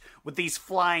planet with these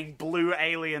flying blue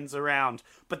aliens around.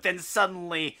 But then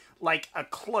suddenly, like, a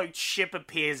cloaked ship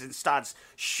appears and starts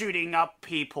shooting up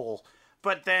people.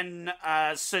 But then,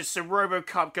 so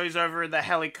RoboCop goes over in the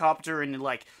helicopter and,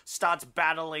 like, starts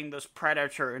battling this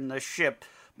Predator in the ship.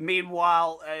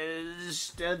 Meanwhile,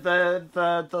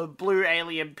 the blue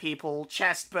alien people,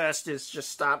 chest bursters, just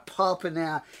start popping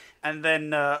out. And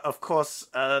then, of course,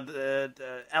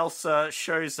 Elsa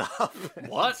shows up.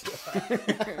 What?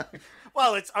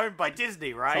 Well, it's owned by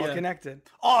Disney, right? All connected.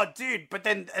 Oh, dude, but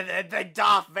then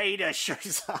Darth Vader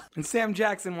shows up. And Sam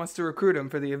Jackson wants to recruit him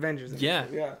for the Avengers. Yeah.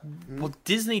 Yeah. Well,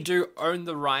 Disney do own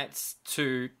the rights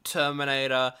to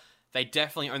Terminator. They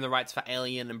definitely own the rights for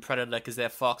Alien and Predator because they're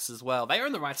Fox as well. They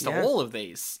own the rights to all of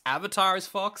these. Avatar is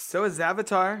Fox. So is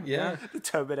Avatar. Yeah. The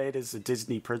Terminator's a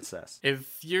Disney princess.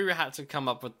 If you had to come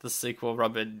up with the sequel,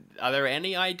 Robin, are there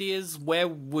any ideas? Where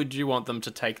would you want them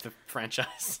to take the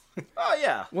franchise? Oh,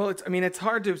 yeah. Well, it's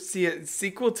hard to see a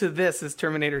sequel to this is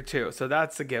Terminator 2, so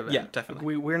that's a given. Yeah,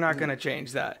 definitely. We're not going to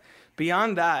change that.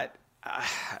 Beyond that,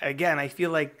 again, I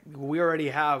feel like we already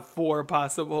have 4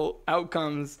 possible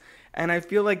outcomes, and I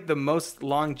feel like the most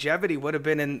longevity would have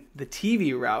been in the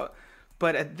TV route.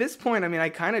 But at this point, I mean, I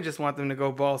kind of just want them to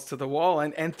go balls to the wall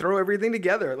and throw everything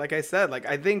together. Like I said, like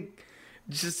I think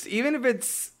just even if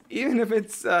it's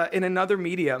in another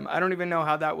medium, I don't even know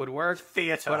how that would work.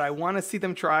 Theater. But I want to see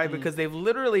them try because they've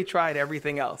literally tried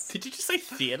everything else. Did you just say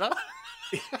theater?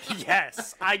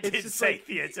 Yes, I did say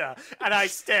theater, and I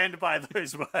stand by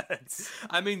those words.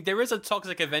 I mean, there is a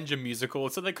Toxic Avenger musical,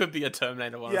 so there could be a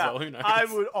Terminator one as well. Who knows? I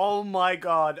would. Oh my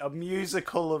god, a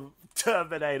musical of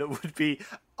Terminator would be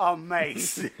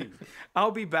amazing.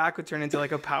 I'll Be Back would turn into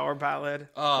like a power ballad,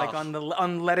 like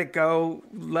on Let It Go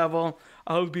level.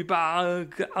 I'll be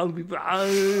back. I'll be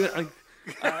back.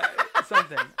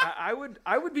 Something. I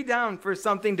would be down for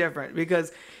something different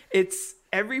because it's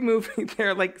every movie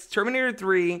there. Like Terminator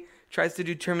 3 tries to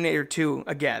do Terminator 2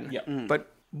 again,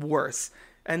 but worse.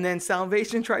 And then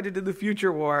Salvation tried to do the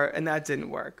Future War, and that didn't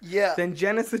work. Yeah. Then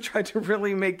Genesis tried to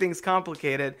really make things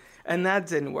complicated, and that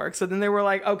didn't work. So then they were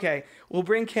like, okay, we'll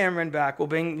bring Cameron back. We'll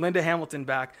bring Linda Hamilton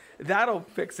back. That'll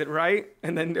fix it, right?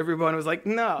 And then everyone was like,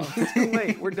 no, it's too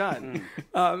late. We're done.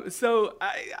 So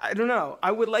I don't know.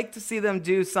 I would like to see them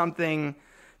do something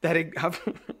that,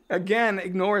 again,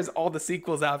 ignores all the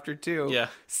sequels after, too. Yeah.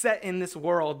 Set in this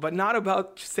world, but not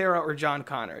about Sarah or John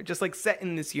Connor. Just, like, set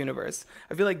in this universe.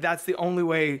 I feel like that's the only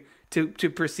way to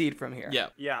proceed from here. Yeah.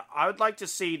 Yeah, I would like to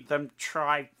see them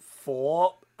try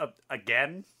 4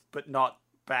 again, but not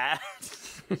bad.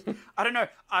 I don't know.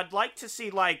 I'd like to see,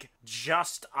 like,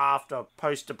 just after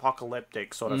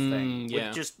post-apocalyptic sort of thing. yeah.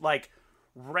 With just, like,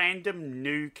 random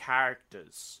new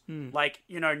characters. Like,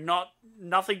 you know,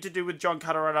 nothing to do with John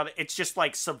Connor or another. It's just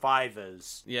like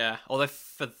survivors. Yeah, although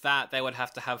for that, they would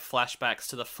have to have flashbacks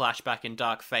to the flashback in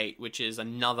Dark Fate, which is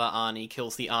another Arnie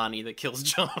kills the Arnie that kills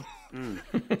John.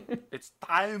 It's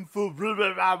time for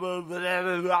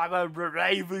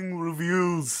raving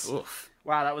reviews. Oof.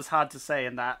 Wow, that was hard to say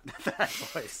in that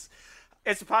voice.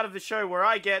 It's a part of the show where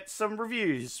I get some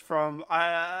reviews from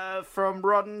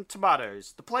Rotten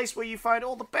Tomatoes, the place where you find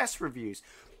all the best reviews,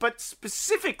 but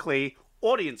specifically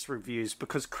audience reviews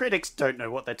because critics don't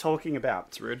know what they're talking about.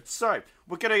 It's rude. So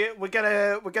we're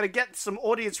gonna get some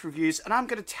audience reviews, and I'm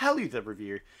gonna tell you the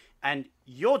review, and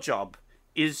your job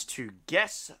is to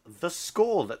guess the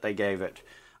score that they gave it.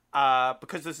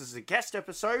 because this is a guest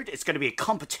episode, it's going to be a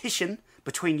competition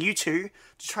between you two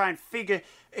to try and figure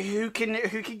who can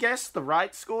guess the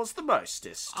right scores the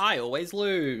mostest. I always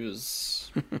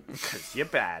lose. Because you're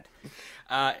bad.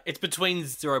 It's between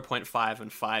 0.5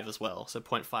 and 5 as well, so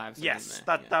 0.5 is Yes, in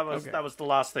there. that was the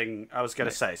last thing I was going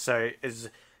to say. So is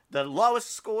the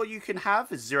lowest score you can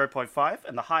have is 0.5,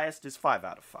 and the highest is 5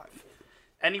 out of 5.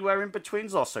 Anywhere in between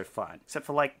is also fine, except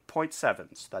for like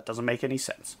 0.7s. That doesn't make any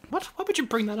sense. What? Why would you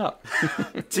bring that up?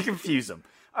 To confuse them.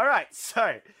 All right,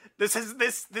 so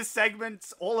this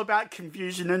segment's all about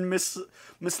confusion and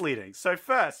misleading. So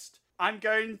first, I'm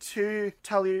going to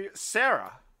tell you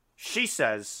Sarah. She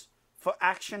says, for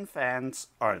action fans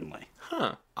only.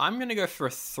 Huh. I'm going to go for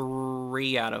a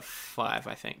 3 out of 5,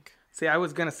 I think. See, I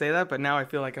was gonna say that, but now I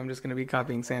feel like I'm just gonna be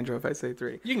copying Sandro if I say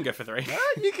 3. You can go for 3.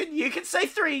 You can say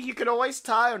 3. You can always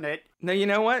tie on it. No, you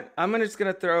know what? I'm just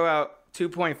gonna throw out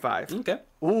 2.5. Okay.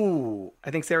 Ooh. I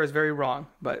think Sarah's very wrong,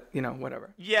 but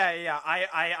whatever. Yeah.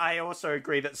 I also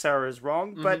agree that Sarah is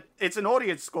wrong, but it's an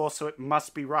audience score, so it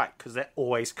must be right, because they're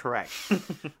always correct.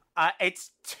 It's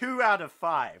 2 out of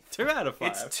 5. 2 out of 5.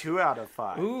 It's 2 out of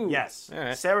 5. Ooh. Yes. All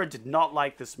right. Sarah did not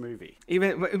like this movie.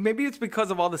 Even maybe it's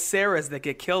because of all the Sarahs that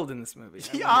get killed in this movie.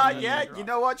 Yeah, you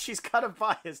know what? She's kind of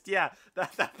biased. Yeah,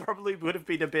 that probably would have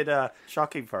been a bit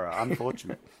shocking for her.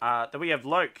 Unfortunate. Then we have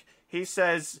Loke. He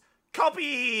says,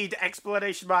 copied!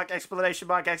 Explanation mark, explanation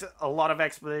mark, a lot of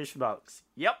explanation marks.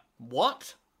 Yep.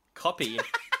 What? Copy.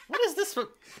 What is this for?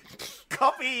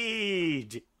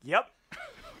 Copied! Yep.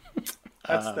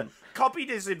 That's the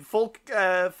copied is in full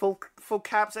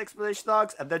caps explanation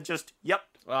marks, and then just yep.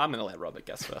 Well, I'm going to let Robert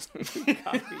guess first.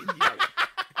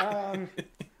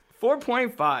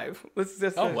 4.5. Let's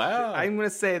just. Oh, wow. I'm gonna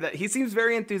say that he seems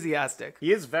very enthusiastic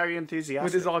He is very enthusiastic.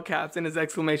 with his all caps and his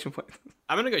exclamation point.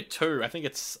 I'm going to go 2. I think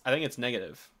it's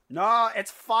negative. No, it's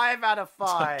 5 out of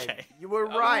 5. Okay. You were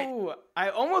right. Oh, I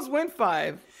almost went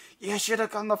 5. You should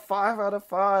have gone the 5 out of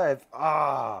 5.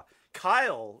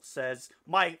 Kyle says,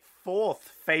 my 4th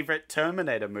favorite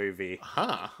Terminator movie.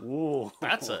 Huh. Ooh.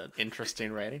 That's an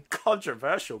interesting rating.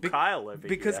 Controversial Kyle over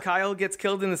Because here. Kyle gets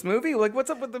killed in this movie? Like, what's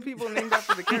up with the people named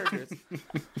after the characters?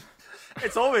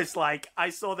 It's almost like I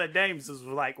saw their names as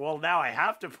like, well, now I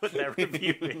have to put their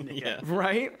review in here. Yeah.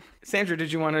 Right? Sandra,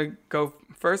 did you want to go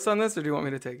first on this, or do you want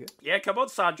me to take it? Yeah, come on,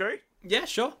 Sandro. Yeah,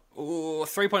 sure. Ooh,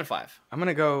 3.5. I'm going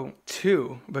to go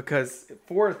 2, because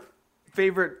 4th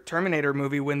favorite Terminator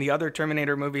movie when the other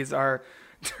Terminator movies are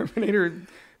Terminator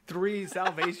 3,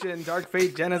 Salvation, Dark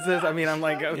Fate, Genesis. I mean, I'm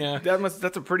like, Yeah.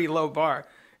 that's a pretty low bar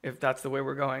if that's the way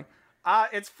we're going.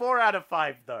 It's 4 out of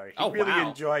 5, though. He really wow.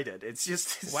 enjoyed it. It's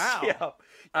just... Wow.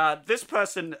 Yeah. This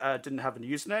person didn't have a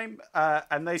username,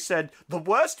 and they said, the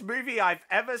worst movie I've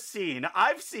ever seen.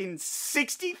 I've seen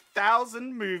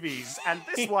 60,000 movies, and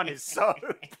this one is so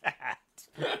bad.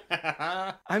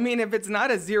 I mean, if it's not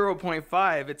a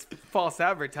 0.5, it's false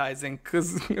advertising,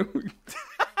 because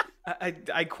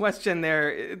I question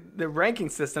the ranking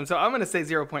system, so I'm going to say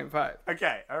 0.5.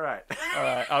 Okay, all right. All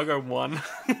right, I'll go 1.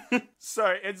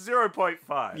 So it's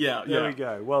 0.5. Yeah, There yeah. we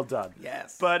go. Well done.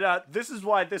 Yes. But this is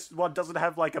why this one doesn't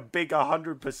have like a big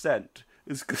 100%.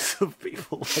 Is because of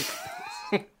people like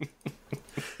this.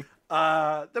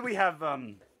 Then we have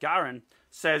Garen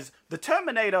says, the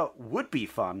Terminator would be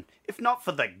fun if not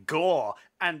for the gore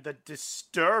and the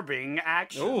disturbing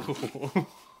action. Ooh.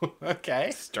 Okay.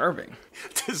 Disturbing.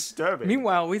 Disturbing.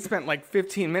 Meanwhile, we spent like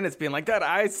 15 minutes being like, that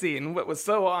eye scene, what was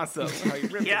so awesome. How he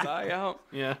ripped Yeah. his eye out.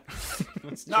 Yeah.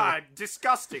 Nah,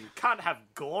 disgusting. Can't have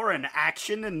gore and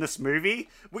action in this movie.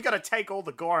 We gotta take all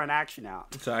the gore and action out.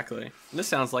 Exactly. This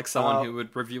sounds like someone who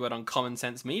would review it on Common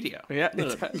Sense Media. Yeah, No,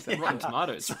 it does. Rotten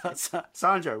Tomatoes.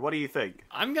 Sandro, what do you think?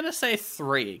 I'm going to say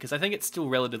 3, because I think it's still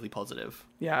relatively positive.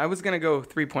 Yeah, I was going to go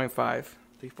 3.5.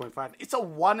 3.5. It's a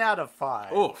 1 out of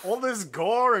 5. Oof. All this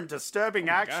gore and disturbing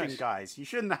action, gosh. guys. You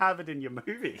shouldn't have it in your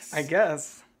movies. I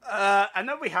guess. And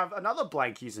then we have another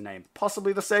blank username,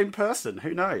 possibly the same person.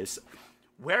 Who knows?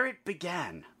 Where it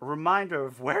began, a reminder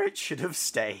of where it should have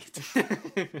stayed.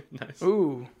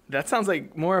 Ooh, that sounds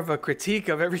like more of a critique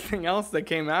of everything else that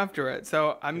came after it.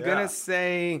 So I'm Yeah. going to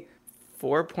say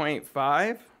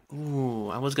 4.5. Ooh,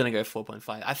 I was going to go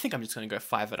 4.5. I think I'm just going to go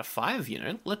 5 out of 5, you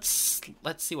know? Let's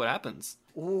see what happens.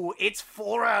 Ooh, it's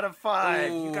 4 out of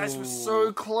 5. You guys were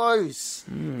so close.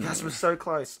 You guys were so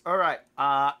close. All right.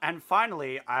 And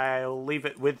finally, I'll leave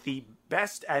it with the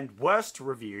best and worst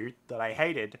review that I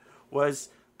hated was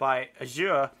by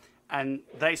Azure. And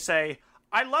they say,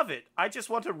 I love it. I just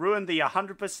want to ruin the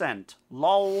 100%.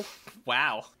 Lol.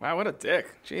 Wow. Wow, what a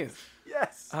dick. Jeez.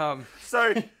 Yes.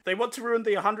 So they want to ruin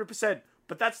the 100%,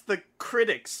 but that's the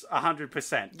critics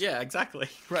 100%. Yeah, exactly.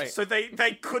 Right. So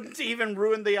they couldn't even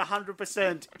ruin the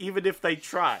 100% even if they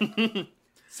tried.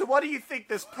 So what do you think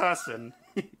this person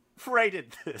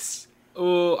rated this?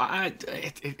 Oh,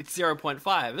 it's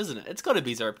 0.5, isn't it? It's got to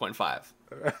be 0.5.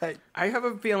 Right. I have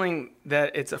a feeling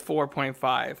that it's a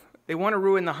 4.5. They want to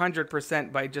ruin the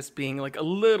 100% by just being like a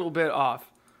little bit off,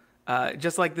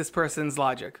 just like this person's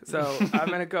logic. So I'm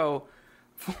going to go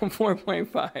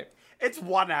 4.5. It's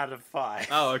 1 out of 5.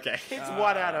 Oh, okay. It's 1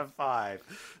 out of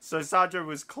 5. So Sandro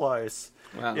was close.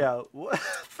 Wow. Yeah. What?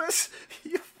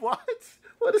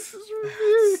 What is this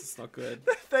review? It's not good.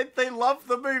 They love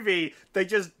the movie. They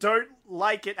just don't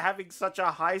like it having such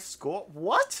a high score.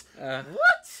 What?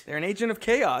 What? They're an agent of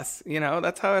chaos. You know,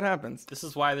 that's how it happens. This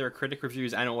is why there are critic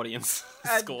reviews and audience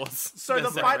scores. So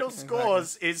the final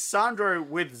scores is Sandro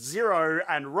with 0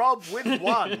 and Rob with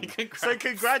 1. So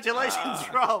congratulations,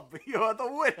 Rob. You are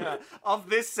the winner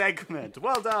of this segment.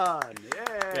 Well done.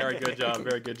 Yeah. Very good job.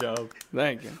 Very good job.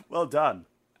 Thank you. Well done.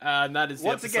 And that is the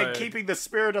Once again, episode. keeping the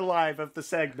spirit alive of the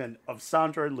segment of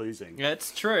Sandro losing. Yeah,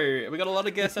 it's true. We got a lot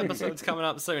of guest episodes coming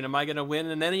up soon. Am I going to win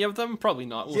in any of them? Probably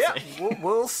not. We'll Yeah, see.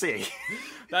 we'll see.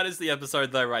 That is the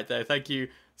episode, though, right there. Thank you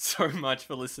so much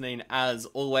for listening, as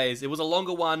always. It was a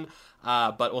longer one,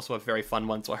 but also a very fun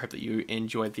one, so I hope that you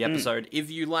enjoyed the episode. If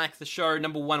you like the show,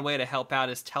 number one way to help out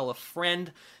is tell a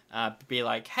friend. Be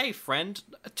like, hey, friend,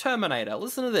 Terminator,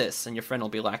 listen to this. And your friend will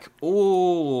be like,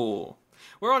 ooh.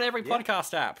 We're on every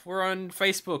podcast app. We're on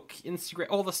Facebook, Instagram,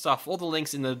 all the stuff, all the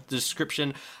links in the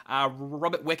description.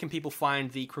 Robert, where can people find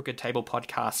the Crooked Table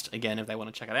podcast again if they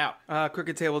want to check it out?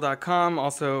 CrookedTable.com,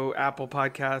 also Apple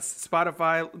Podcasts,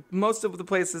 Spotify, most of the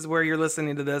places where you're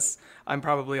listening to this, I'm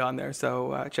probably on there,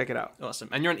 so check it out. Awesome.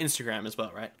 And you're on Instagram as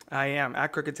well, right? I am,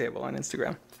 at Crooked Table on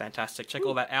Instagram. Fantastic. Check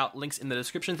all that out. Links in the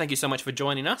description. Thank you so much for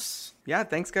joining us. Yeah,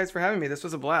 thanks guys for having me. This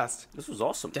was a blast. This was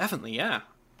awesome. Definitely, yeah.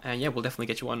 And yeah, we'll definitely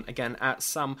get you on again at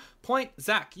some point.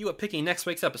 Zach, you are picking next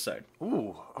week's episode.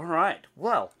 Ooh, all right.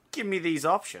 Well, give me these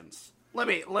options. Let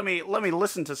me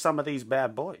listen to some of these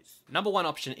bad boys. Number one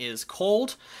option is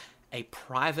called A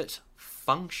Private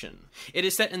Function. It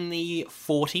is set in the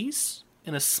 40s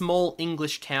in a small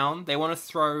English town. They want to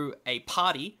throw a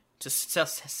party to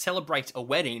celebrate a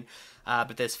wedding,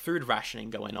 but there's food rationing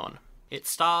going on. It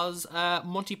stars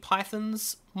Monty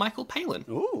Python's Michael Palin.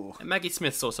 Ooh. And Maggie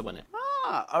Smith's also in it.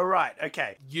 Ah, all right.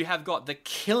 Okay. You have got The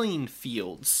Killing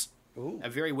Fields, a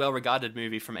very well-regarded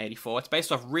movie from '84. It's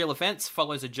based off real events,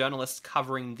 follows a journalist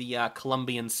covering the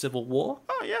Colombian Civil War.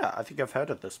 Oh, yeah. I think I've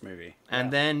heard of this movie.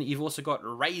 And then you've also got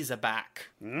Razorback,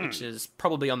 which is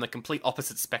probably on the complete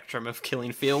opposite spectrum of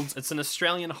Killing Fields. It's an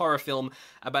Australian horror film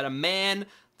about a man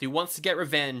who wants to get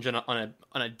revenge on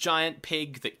a giant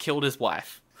pig that killed his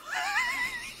wife.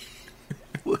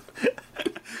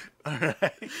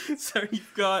 Alright. So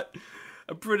you've got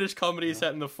a British comedy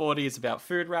set in the 40s about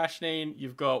food rationing.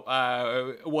 You've got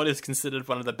what is considered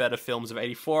one of the better films of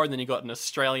 '84, and then you've got an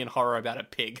Australian horror about a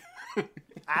pig.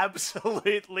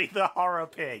 Absolutely the horror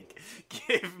pig.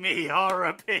 Give me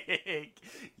horror pig.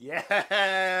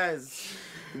 Yes.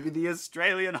 Give me the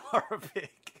Australian horror pig.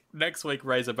 Next week,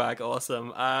 Razorback,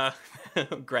 awesome.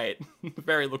 Great.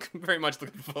 Very much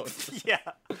looking forward to this. Yeah.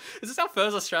 Is this our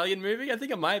first Australian movie? I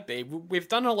think it might be. We've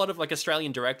done a lot of like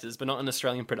Australian directors, but not an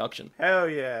Australian production. Hell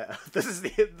yeah. This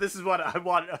is what I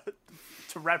want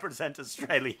to represent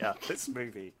Australia, this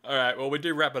movie. All right, well, we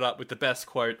do wrap it up with the best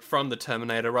quote from the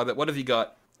Terminator. Robert, what have you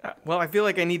got? Well, I feel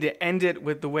like I need to end it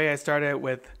with the way I started it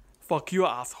with, fuck you,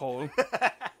 asshole.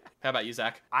 How about you,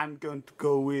 Zach? I'm going to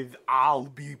go with I'll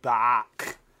be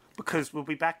back. Because we'll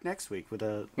be back next week with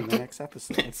the next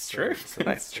episode. It's true.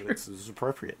 That's true. This is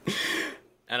appropriate.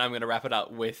 And I'm going to wrap it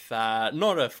up with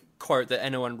not a quote that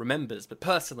anyone remembers, but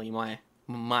personally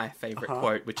my favourite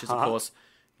quote, which is, of course,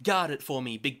 guard it for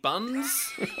me, big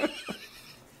buns.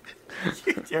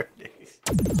 There it is.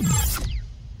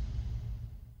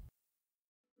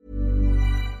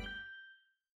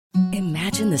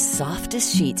 Imagine the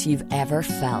softest sheets you've ever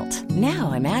felt.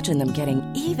 Now imagine them getting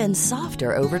even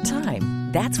softer over time.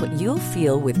 That's what you'll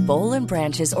feel with Boll &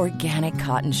 Branch's organic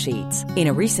cotton sheets. In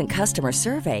a recent customer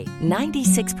survey,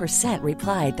 96%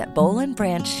 replied that Boll &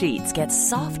 Branch sheets get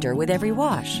softer with every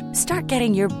wash. Start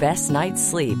getting your best night's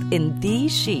sleep in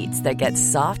these sheets that get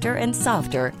softer and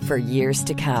softer for years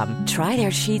to come. Try their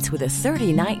sheets with a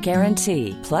 30-night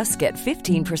guarantee. Plus, get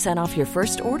 15% off your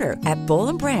first order at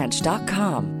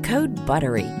bollandbranch.com. Code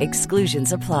BUTTERY.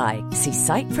 Exclusions apply. See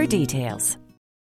site for details.